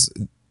over, is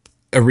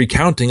a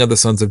recounting of the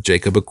sons of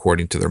Jacob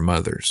according to their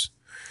mothers.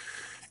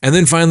 And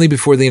then finally,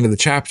 before the end of the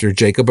chapter,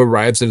 Jacob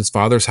arrives at his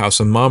father's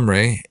house in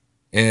Mamre,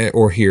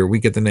 or here we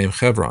get the name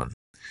Hebron.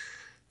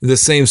 The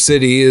same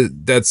city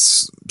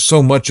that's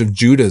so much of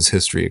Judah's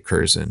history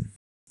occurs in.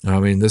 I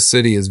mean, this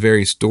city is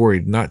very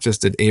storied. Not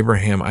just did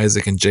Abraham,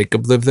 Isaac, and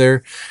Jacob live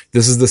there.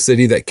 This is the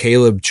city that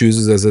Caleb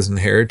chooses as his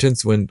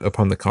inheritance when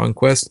upon the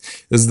conquest.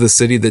 This is the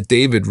city that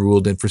David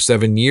ruled in for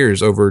 7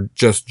 years over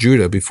just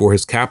Judah before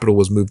his capital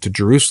was moved to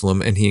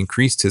Jerusalem and he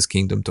increased his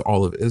kingdom to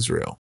all of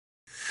Israel.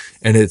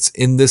 And it's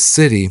in this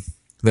city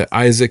that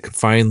Isaac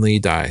finally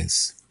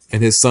dies,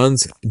 and his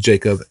sons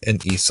Jacob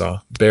and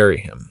Esau bury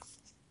him.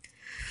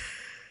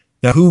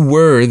 Now, who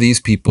were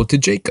these people to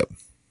Jacob?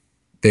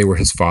 They were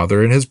his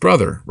father and his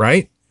brother,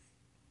 right?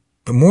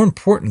 But more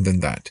important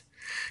than that,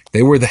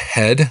 they were the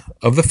head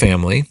of the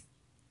family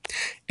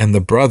and the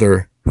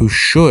brother who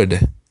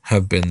should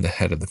have been the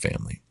head of the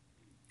family.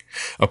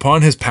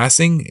 Upon his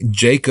passing,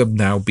 Jacob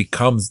now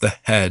becomes the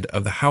head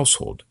of the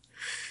household.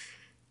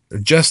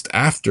 Just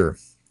after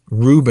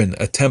Reuben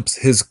attempts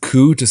his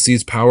coup to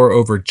seize power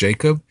over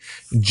Jacob,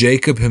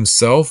 Jacob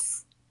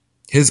himself,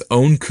 his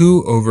own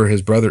coup over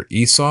his brother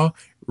Esau,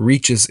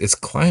 reaches its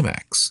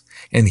climax,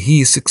 and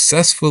he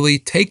successfully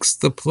takes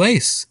the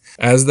place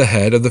as the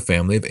head of the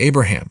family of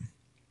Abraham.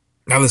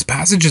 Now, this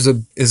passage is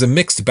a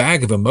mixed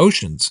bag of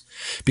emotions,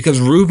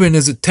 because Reuben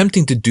is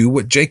attempting to do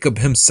what Jacob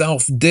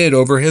himself did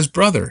over his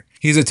brother.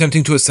 He's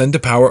attempting to ascend to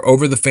power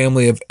over the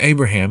family of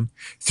Abraham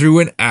through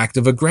an act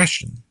of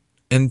aggression,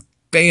 and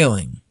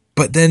failing.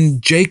 But then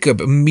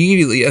Jacob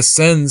immediately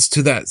ascends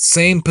to that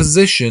same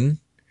position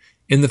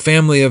in the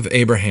family of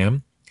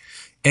Abraham,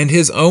 and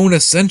his own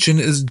ascension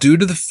is due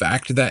to the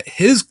fact that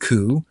his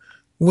coup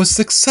was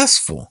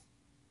successful.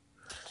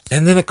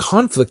 And then a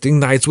conflict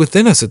ignites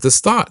within us at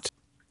this thought.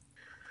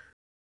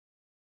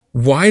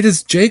 Why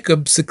does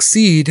Jacob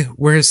succeed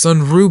where his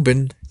son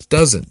Reuben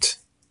doesn't?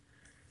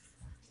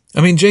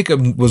 I mean,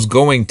 Jacob was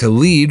going to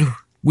lead.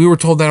 We were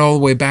told that all the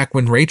way back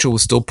when Rachel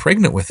was still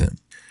pregnant with him.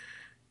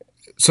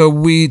 So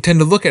we tend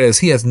to look at it as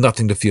he has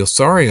nothing to feel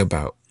sorry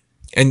about.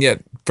 And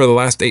yet, for the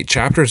last 8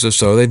 chapters or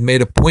so, they've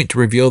made a point to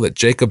reveal that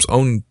Jacob's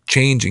own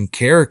change in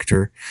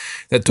character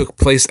that took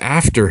place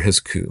after his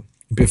coup,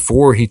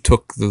 before he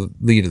took the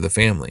lead of the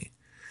family.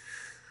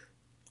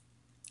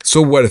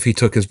 So what if he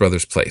took his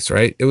brother's place,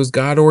 right? It was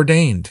God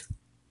ordained.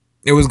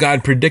 It was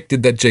God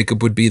predicted that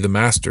Jacob would be the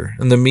master,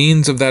 and the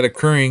means of that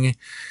occurring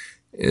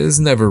is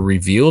never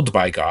revealed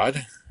by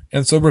God.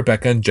 And so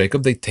Rebekah and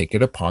Jacob, they take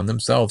it upon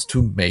themselves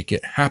to make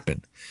it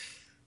happen.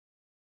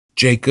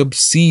 Jacob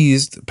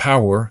seized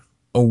power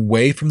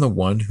away from the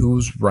one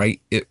whose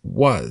right it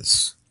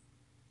was.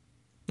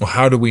 Well,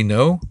 how do we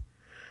know?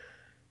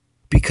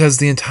 Because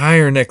the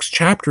entire next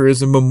chapter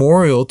is a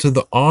memorial to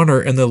the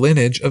honor and the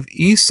lineage of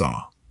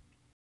Esau.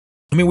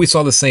 I mean, we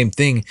saw the same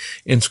thing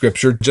in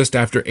Scripture just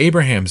after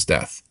Abraham's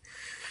death.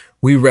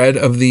 We read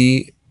of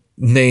the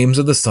names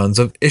of the sons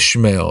of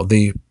Ishmael,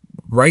 the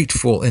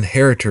rightful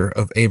inheritor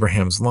of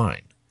Abraham's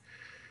line.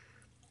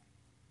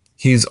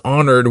 He's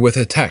honored with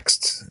a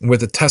text,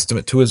 with a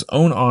testament to his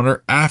own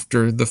honor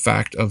after the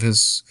fact of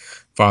his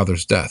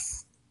father's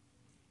death.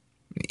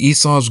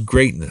 Esau's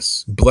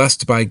greatness,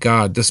 blessed by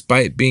God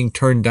despite being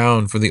turned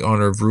down for the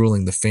honor of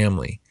ruling the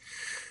family.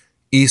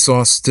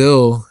 Esau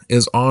still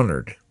is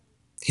honored.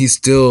 He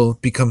still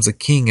becomes a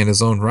king in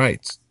his own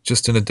right,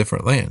 just in a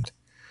different land.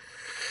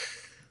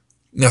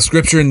 Now,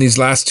 Scripture in these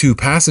last 2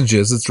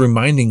 passages, it's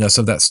reminding us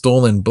of that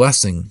stolen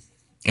blessing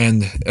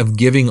and of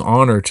giving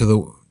honor to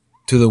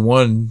the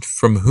one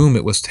from whom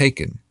it was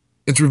taken.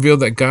 It's revealed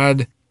that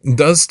God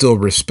does still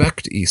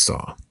respect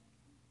Esau.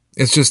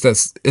 It's just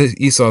that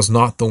Esau's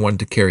not the one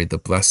to carry the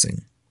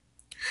blessing.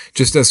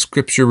 Just as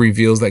Scripture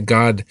reveals that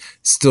God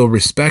still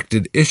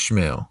respected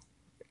Ishmael,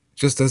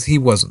 just as he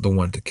wasn't the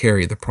one to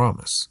carry the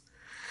promise.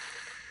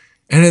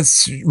 And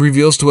it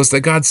reveals to us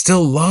that God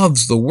still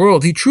loves the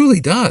world. He truly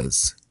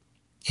does.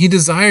 He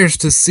desires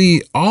to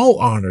see all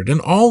honored and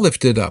all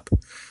lifted up.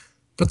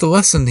 But the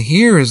lesson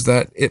here is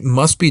that it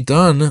must be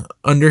done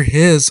under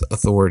his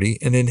authority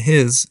and in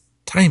his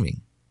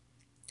timing.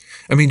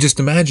 I mean, just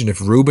imagine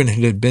if Reuben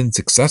had been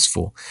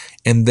successful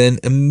and then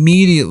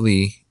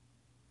immediately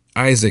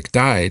Isaac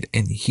died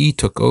and he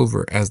took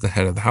over as the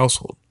head of the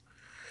household.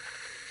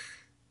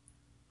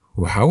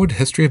 Well, how would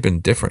history have been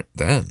different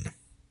then?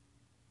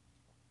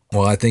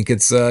 Well, I think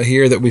it's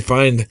here that we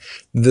find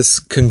this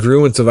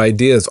congruence of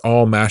ideas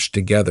all mashed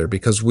together,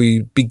 because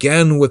we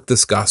began with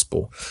this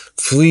gospel.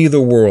 Flee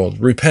the world,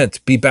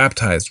 repent, be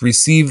baptized,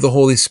 receive the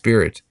Holy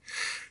Spirit.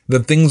 The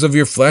things of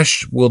your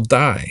flesh will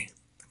die,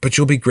 but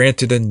you'll be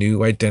granted a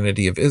new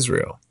identity of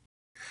Israel.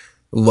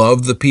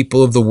 Love the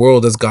people of the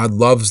world as God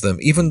loves them,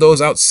 even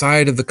those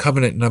outside of the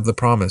covenant and of the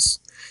promise.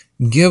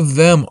 Give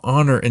them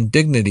honor and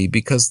dignity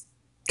because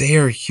they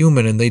are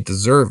human and they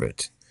deserve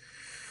it.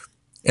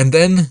 And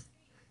then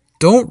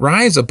don't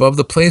rise above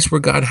the place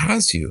where God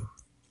has you.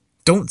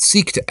 Don't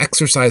seek to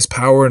exercise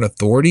power and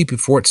authority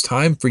before it's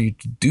time for you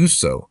to do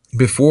so,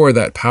 before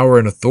that power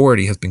and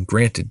authority has been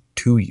granted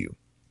to you.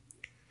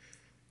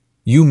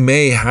 You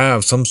may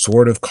have some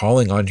sort of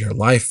calling on your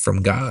life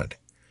from God.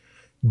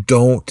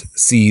 Don't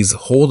seize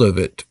hold of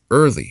it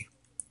early,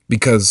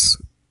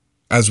 because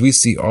as we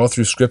see all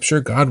through Scripture,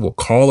 God will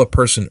call a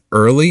person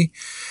early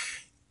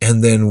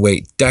and then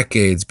wait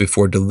decades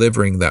before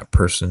delivering that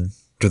person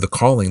to the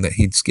calling that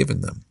he's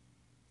given them.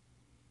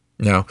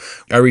 Now,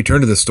 I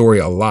return to this story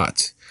a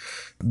lot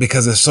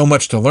because there's so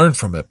much to learn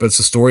from it, but it's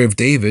the story of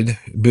David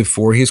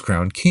before he's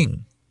crowned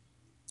king.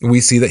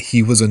 We see that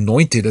he was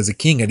anointed as a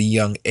king at a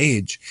young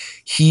age.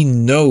 He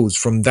knows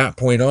from that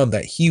point on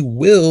that he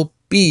will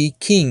be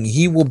king.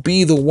 He will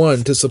be the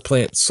one to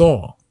supplant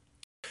Saul.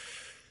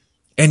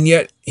 And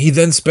yet he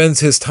then spends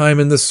his time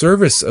in the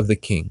service of the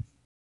king.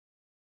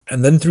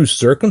 And then through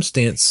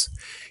circumstance,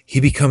 he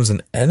becomes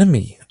an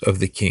enemy of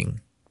the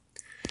king.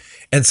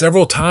 And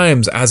several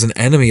times as an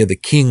enemy of the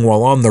king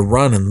while on the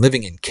run and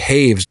living in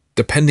caves,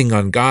 depending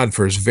on God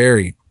for his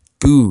very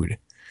food.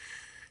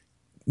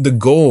 The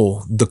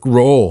goal, the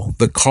role,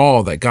 the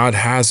call that God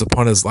has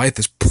upon his life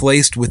is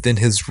placed within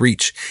his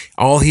reach.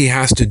 All he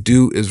has to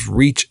do is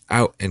reach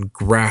out and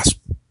grasp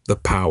the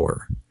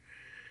power.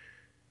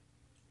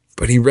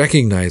 But he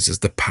recognizes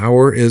the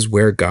power is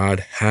where God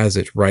has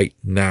it right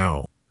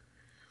now.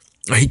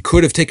 He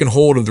could have taken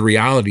hold of the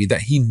reality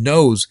that he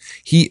knows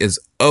he is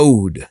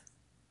owed.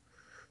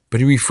 But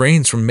he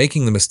refrains from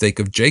making the mistake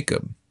of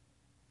Jacob.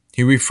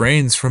 He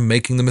refrains from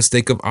making the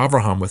mistake of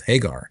Abraham with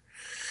Hagar.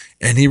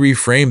 And he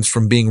refrains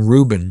from being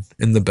Reuben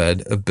in the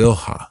bed of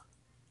Bilhah.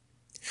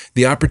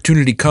 The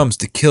opportunity comes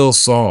to kill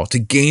Saul, to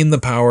gain the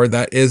power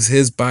that is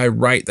his by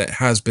right that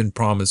has been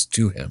promised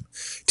to him,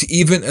 to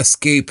even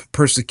escape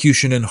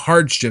persecution and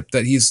hardship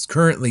that he's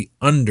currently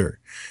under,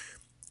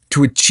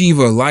 to achieve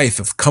a life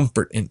of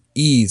comfort and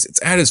ease.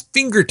 It's at his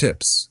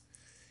fingertips.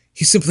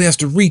 He simply has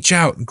to reach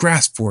out and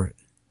grasp for it.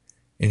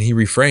 And he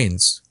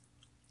refrains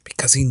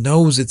because he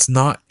knows it's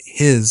not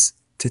his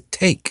to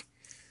take.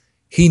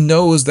 He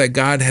knows that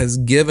God has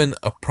given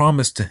a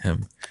promise to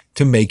him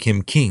to make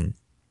him king.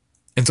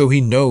 And so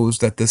he knows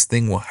that this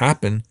thing will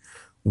happen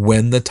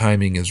when the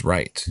timing is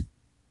right.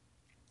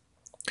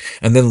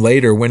 And then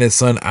later, when his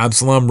son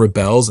Absalom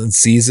rebels and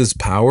seizes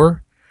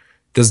power,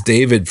 does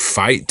David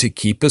fight to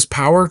keep his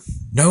power?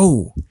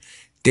 No.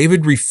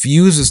 David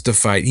refuses to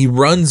fight. He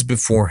runs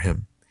before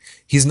him.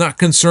 He's not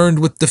concerned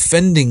with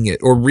defending it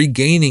or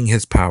regaining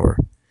his power.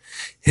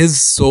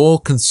 His sole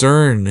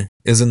concern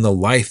is in the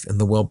life and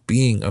the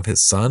well-being of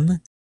his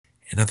son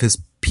and of his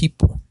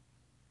people.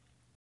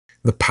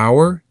 The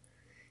power,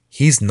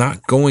 he's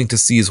not going to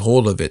seize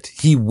hold of it.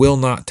 He will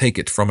not take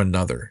it from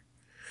another.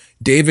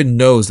 David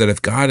knows that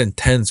if God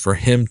intends for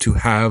him to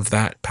have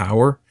that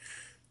power,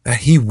 that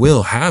he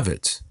will have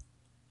it.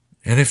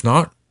 And if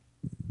not,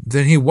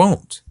 then he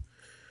won't.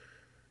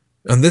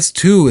 And this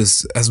too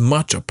is as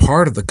much a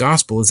part of the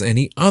gospel as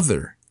any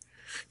other,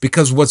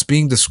 because what's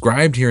being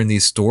described here in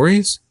these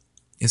stories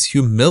is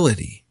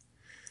humility.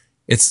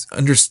 It's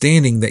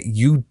understanding that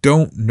you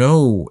don't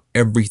know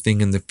everything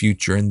in the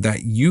future and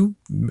that you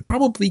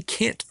probably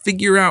can't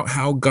figure out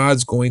how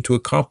God's going to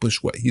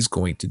accomplish what he's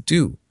going to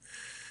do.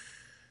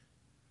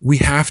 We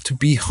have to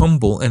be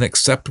humble and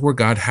accept where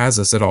God has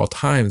us at all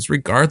times,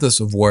 regardless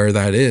of where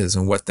that is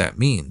and what that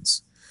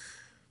means.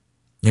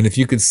 And if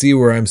you could see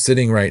where I'm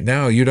sitting right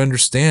now, you'd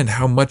understand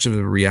how much of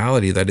a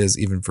reality that is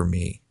even for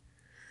me.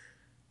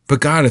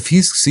 But God, if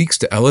he seeks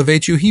to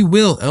elevate you, he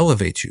will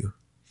elevate you.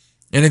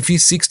 And if he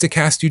seeks to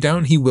cast you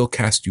down, he will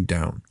cast you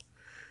down.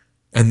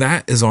 And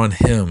that is on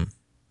him.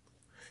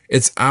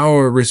 It's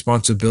our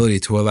responsibility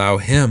to allow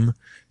him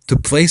to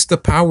place the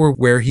power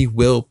where he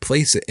will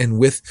place it and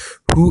with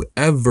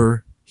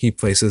whoever he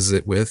places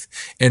it with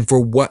and for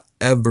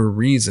whatever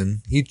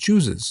reason he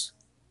chooses.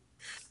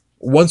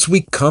 Once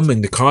we come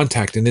into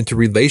contact and into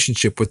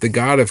relationship with the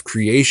God of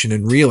creation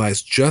and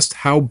realize just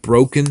how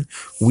broken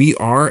we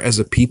are as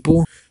a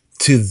people,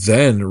 to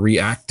then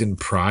react in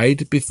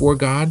pride before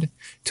God,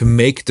 to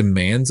make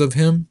demands of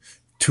him,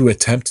 to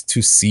attempt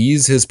to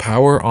seize his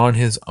power on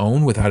his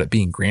own without it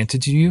being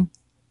granted to you,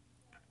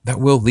 that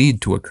will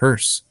lead to a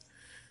curse.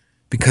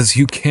 Because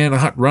you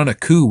cannot run a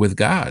coup with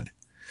God.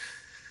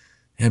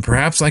 And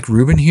perhaps like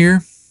Reuben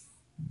here,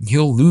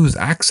 you'll lose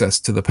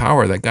access to the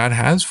power that God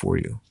has for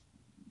you,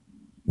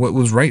 what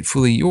was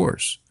rightfully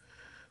yours.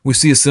 We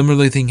see a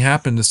similar thing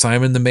happen to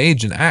Simon the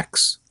Mage in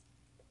Acts.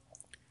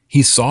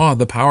 He saw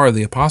the power of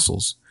the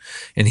apostles,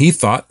 and he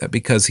thought that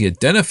because he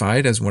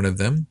identified as one of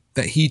them,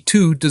 that he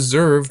too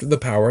deserved the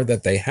power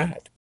that they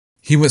had.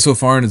 He went so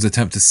far in his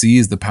attempt to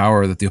seize the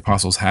power that the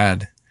apostles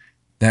had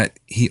that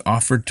he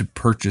offered to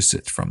purchase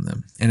it from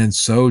them. And in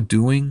so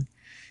doing,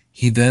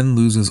 he then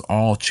loses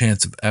all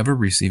chance of ever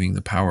receiving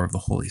the power of the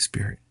Holy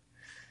Spirit.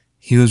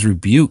 He was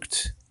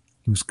rebuked,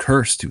 he was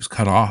cursed, he was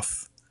cut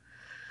off.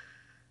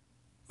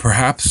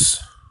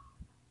 Perhaps,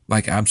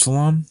 like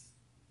Absalom,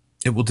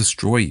 it will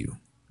destroy you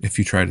if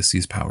you try to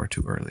seize power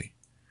too early.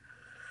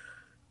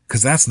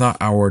 Because that's not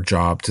our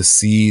job, to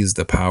seize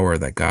the power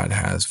that God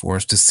has for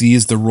us, to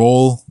seize the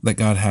role that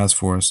God has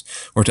for us,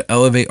 or to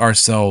elevate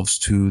ourselves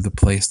to the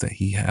place that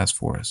he has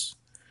for us.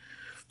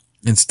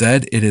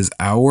 Instead, it is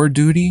our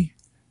duty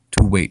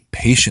to wait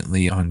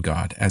patiently on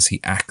God as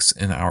he acts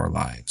in our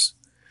lives,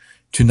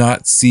 to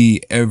not see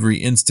every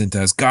instant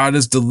as God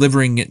is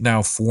delivering it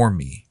now for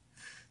me,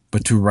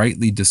 but to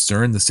rightly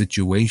discern the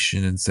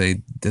situation and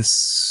say,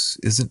 this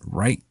isn't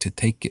right to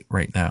take it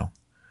right now.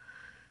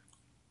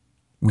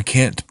 We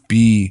can't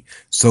be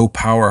so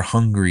power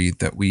hungry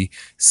that we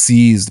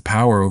seize the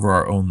power over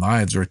our own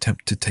lives or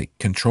attempt to take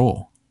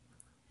control.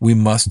 We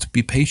must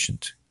be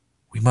patient.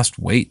 We must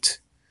wait.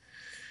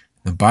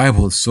 The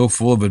Bible is so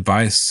full of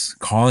advice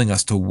calling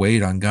us to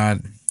wait on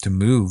God to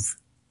move.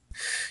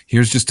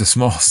 Here's just a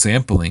small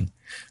sampling.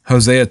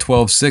 Hosea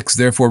 12:6,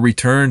 therefore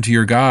return to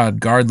your God,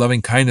 guard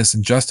loving kindness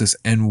and justice,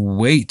 and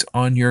wait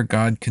on your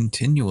God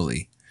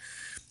continually.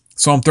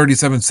 Psalm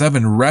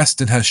 37:7,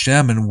 rest in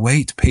Hashem and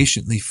wait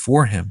patiently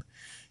for him.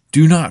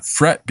 Do not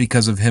fret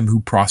because of him who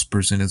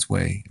prospers in his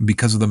way, and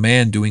because of the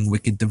man doing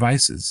wicked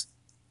devices.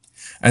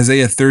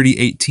 Isaiah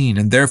 30:18,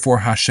 and therefore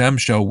Hashem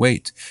shall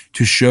wait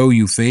to show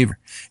you favor,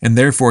 and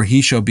therefore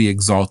he shall be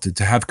exalted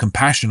to have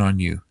compassion on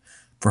you.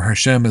 For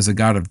Hashem is a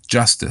God of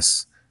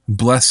justice.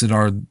 Blessed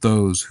are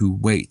those who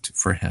wait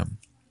for him.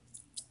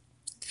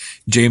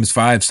 James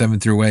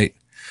 5:7-8.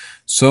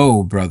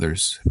 So,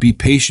 brothers, be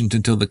patient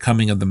until the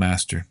coming of the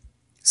master.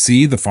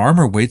 See, the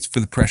farmer waits for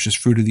the precious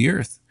fruit of the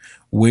earth,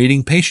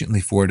 waiting patiently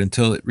for it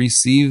until it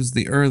receives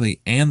the early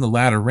and the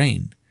latter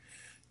rain.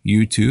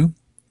 You too,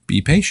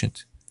 be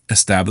patient.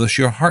 Establish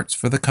your hearts,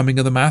 for the coming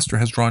of the master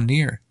has drawn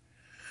near.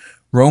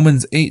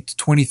 Romans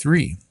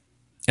 8:23.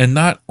 And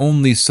not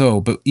only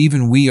so, but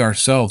even we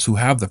ourselves who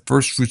have the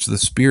first fruits of the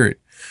Spirit,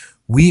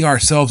 we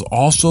ourselves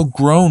also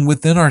groan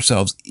within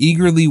ourselves,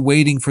 eagerly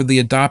waiting for the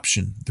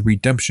adoption, the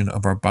redemption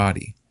of our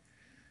body.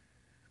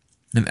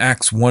 In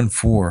Acts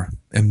 1:4,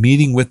 and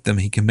meeting with them,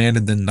 he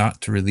commanded them not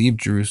to leave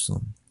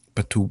Jerusalem,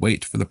 but to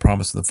wait for the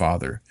promise of the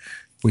Father,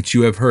 which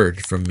you have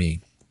heard from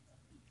me.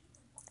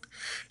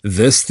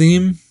 This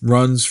theme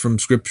runs from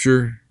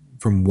Scripture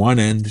from one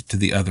end to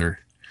the other.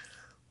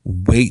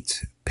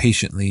 Wait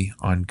patiently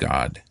on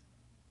God.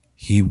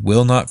 He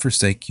will not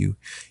forsake you.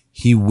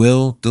 He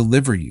will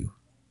deliver you.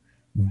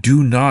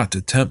 Do not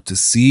attempt to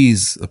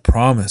seize the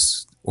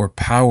promise or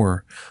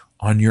power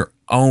on your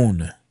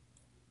own.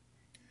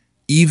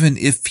 Even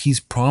if he's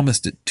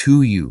promised it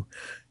to you,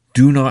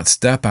 do not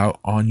step out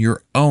on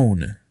your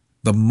own.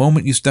 The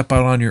moment you step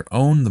out on your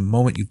own, the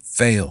moment you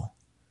fail.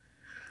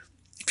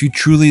 If you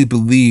truly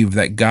believe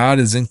that God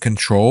is in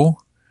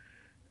control,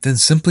 then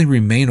simply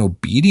remain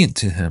obedient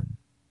to him,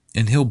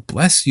 and he'll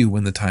bless you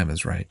when the time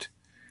is right.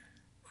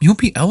 You'll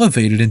be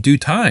elevated in due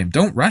time.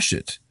 Don't rush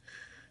it.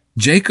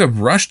 Jacob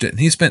rushed it, and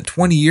he spent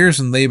 20 years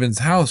in Laban's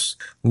house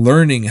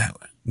learning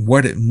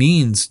what it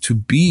means to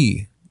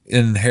be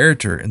an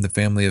inheritor in the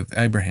family of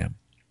Abraham.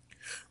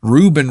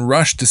 Reuben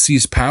rushed to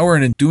seize power,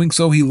 and in doing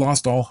so, he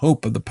lost all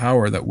hope of the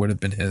power that would have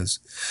been his.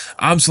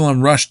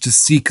 Absalom rushed to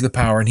seek the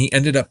power, and he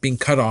ended up being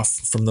cut off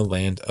from the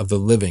land of the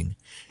living.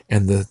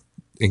 And the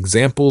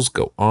examples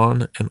go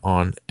on and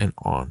on and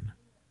on.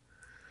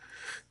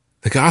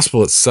 The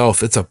gospel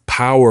itself, it's a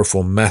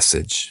powerful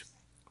message,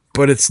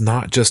 but it's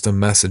not just a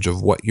message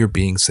of what you're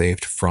being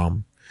saved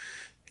from.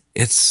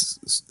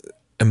 It's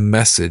a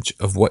message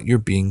of what you're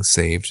being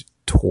saved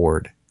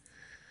toward.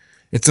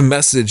 It's a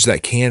message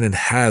that can and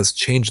has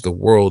changed the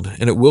world,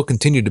 and it will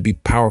continue to be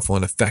powerful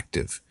and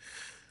effective.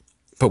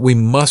 But we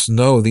must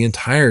know the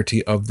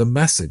entirety of the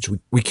message.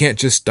 We can't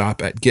just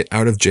stop at get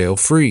out of jail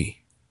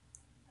free.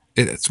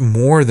 It's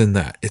more than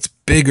that. It's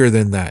bigger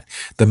than that.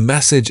 The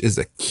message is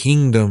a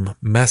kingdom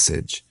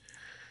message.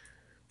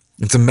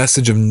 It's a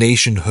message of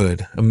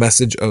nationhood, a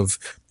message of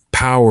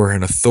power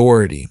and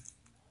authority,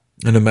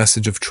 and a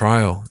message of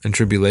trial and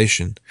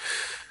tribulation.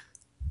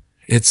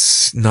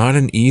 It's not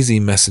an easy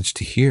message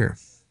to hear.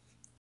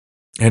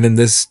 And in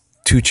this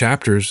 2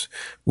 chapters,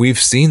 we've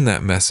seen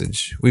that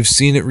message. We've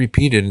seen it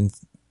repeated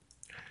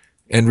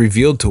and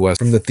revealed to us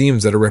from the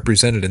themes that are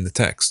represented in the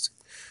text.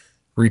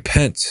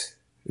 Repent,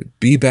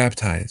 be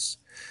baptized,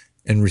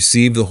 and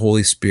receive the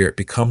Holy Spirit.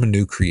 Become a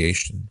new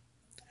creation.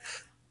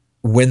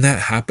 When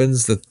that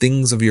happens, the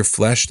things of your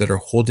flesh that are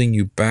holding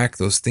you back,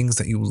 those things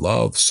that you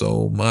love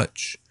so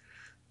much,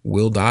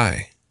 will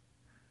die.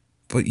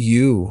 But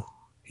you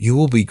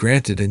will be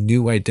granted a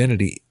new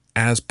identity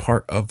as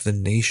part of the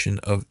nation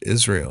of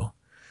Israel.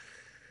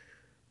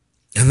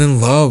 And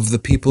then love the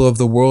people of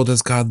the world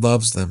as God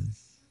loves them.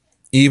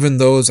 Even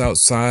those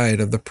outside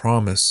of the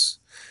promise.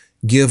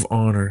 Give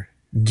honor,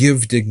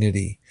 give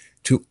dignity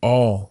to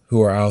all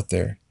who are out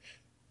there,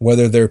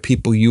 whether they're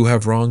people you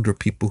have wronged or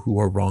people who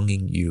are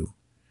wronging you.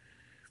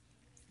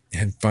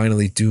 And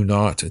finally, do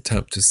not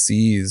attempt to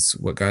seize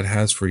what God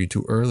has for you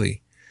too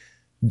early.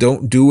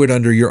 Don't do it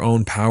under your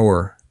own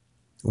power.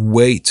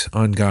 Wait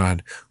on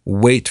God.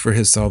 Wait for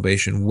his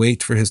salvation.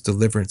 Wait for his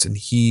deliverance, and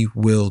he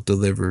will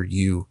deliver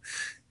you.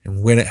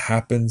 And when it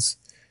happens,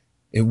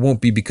 it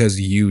won't be because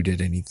you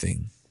did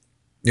anything.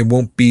 It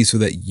won't be so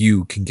that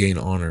you can gain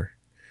honor.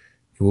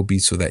 It will be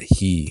so that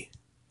he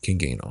can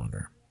gain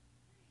honor.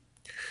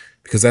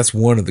 Because that's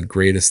one of the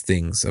greatest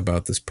things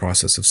about this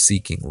process of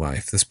seeking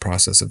life, this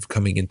process of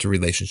coming into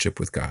relationship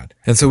with God.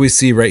 And so we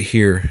see right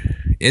here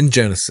in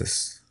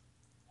Genesis,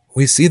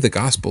 we see the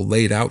gospel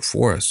laid out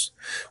for us.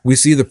 We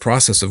see the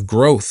process of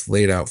growth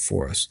laid out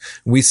for us.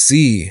 We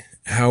see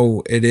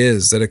how it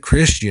is that a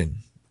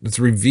Christian is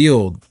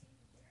revealed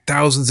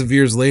thousands of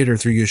years later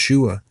through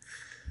Yeshua,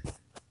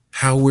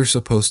 how we're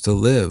supposed to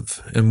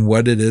live and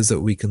what it is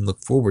that we can look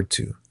forward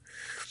to.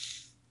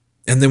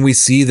 And then we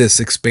see this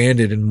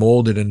expanded and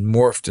molded and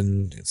morphed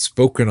and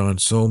spoken on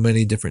so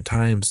many different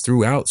times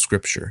throughout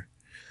Scripture.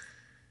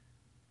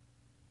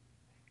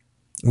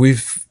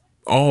 We've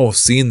all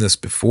seen this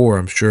before,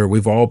 I'm sure.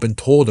 We've all been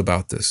told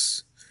about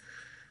this.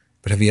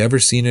 But have you ever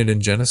seen it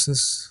in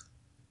Genesis?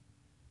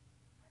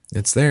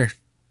 It's there.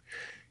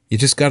 You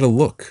just got to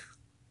look.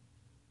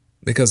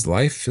 Because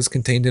life is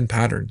contained in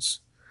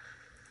patterns.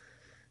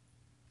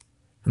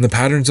 And the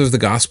patterns of the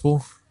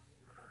gospel,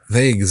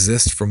 they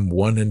exist from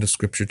one end of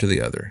Scripture to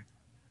the other.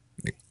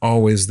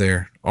 Always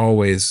there,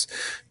 always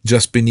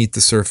just beneath the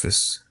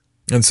surface.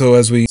 And so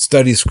as we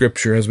study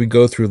Scripture, as we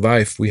go through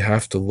life, we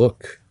have to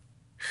look.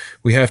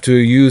 We have to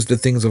use the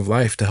things of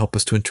life to help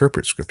us to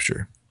interpret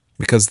Scripture,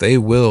 because they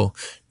will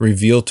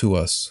reveal to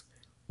us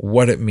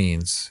what it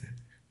means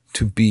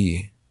to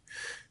be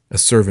a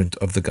servant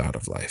of the God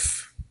of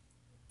life.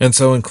 And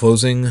so in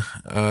closing,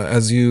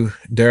 as you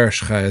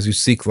derish chai, as you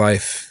seek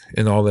life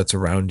in all that's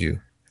around you,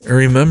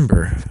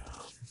 remember,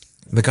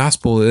 the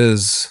gospel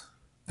is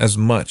as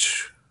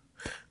much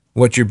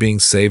what you're being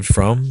saved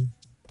from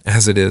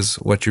as it is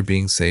what you're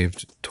being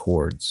saved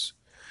towards.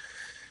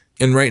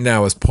 And right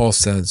now, as Paul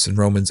says in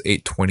Romans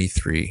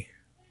 8:23,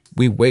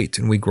 we wait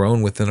and we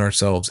groan within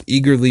ourselves,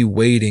 eagerly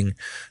waiting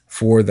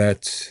for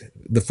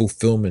the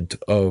fulfillment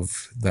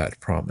of that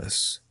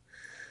promise,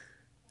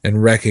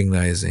 and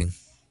recognizing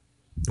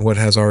what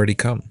has already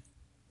come.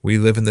 We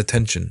live in the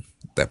tension,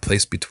 that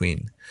place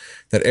between,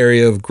 that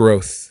area of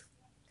growth.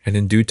 And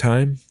in due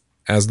time,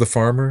 as the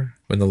farmer,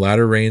 when the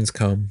latter rains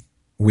come,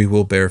 we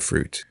will bear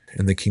fruit,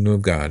 and the kingdom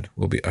of God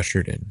will be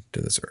ushered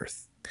into this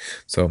earth.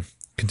 So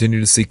continue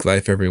to seek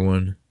life,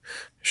 everyone.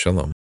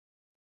 Shalom.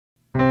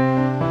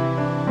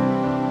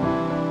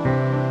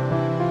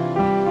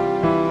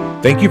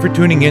 Thank you for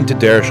tuning in to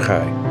Derish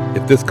Chai.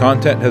 If this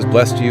content has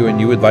blessed you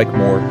and you would like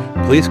more,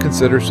 please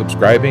consider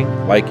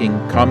subscribing, liking,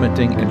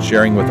 commenting, and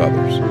sharing with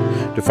others.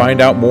 To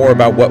find out more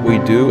about what we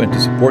do and to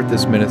support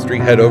this ministry,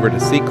 head over to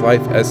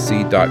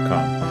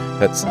seeklifesc.com.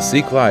 That's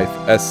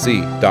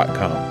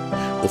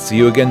seeklifesc.com. We'll see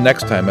you again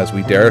next time as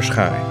we Derish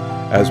Chai,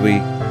 as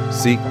we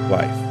seek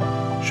life.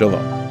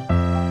 Shalom.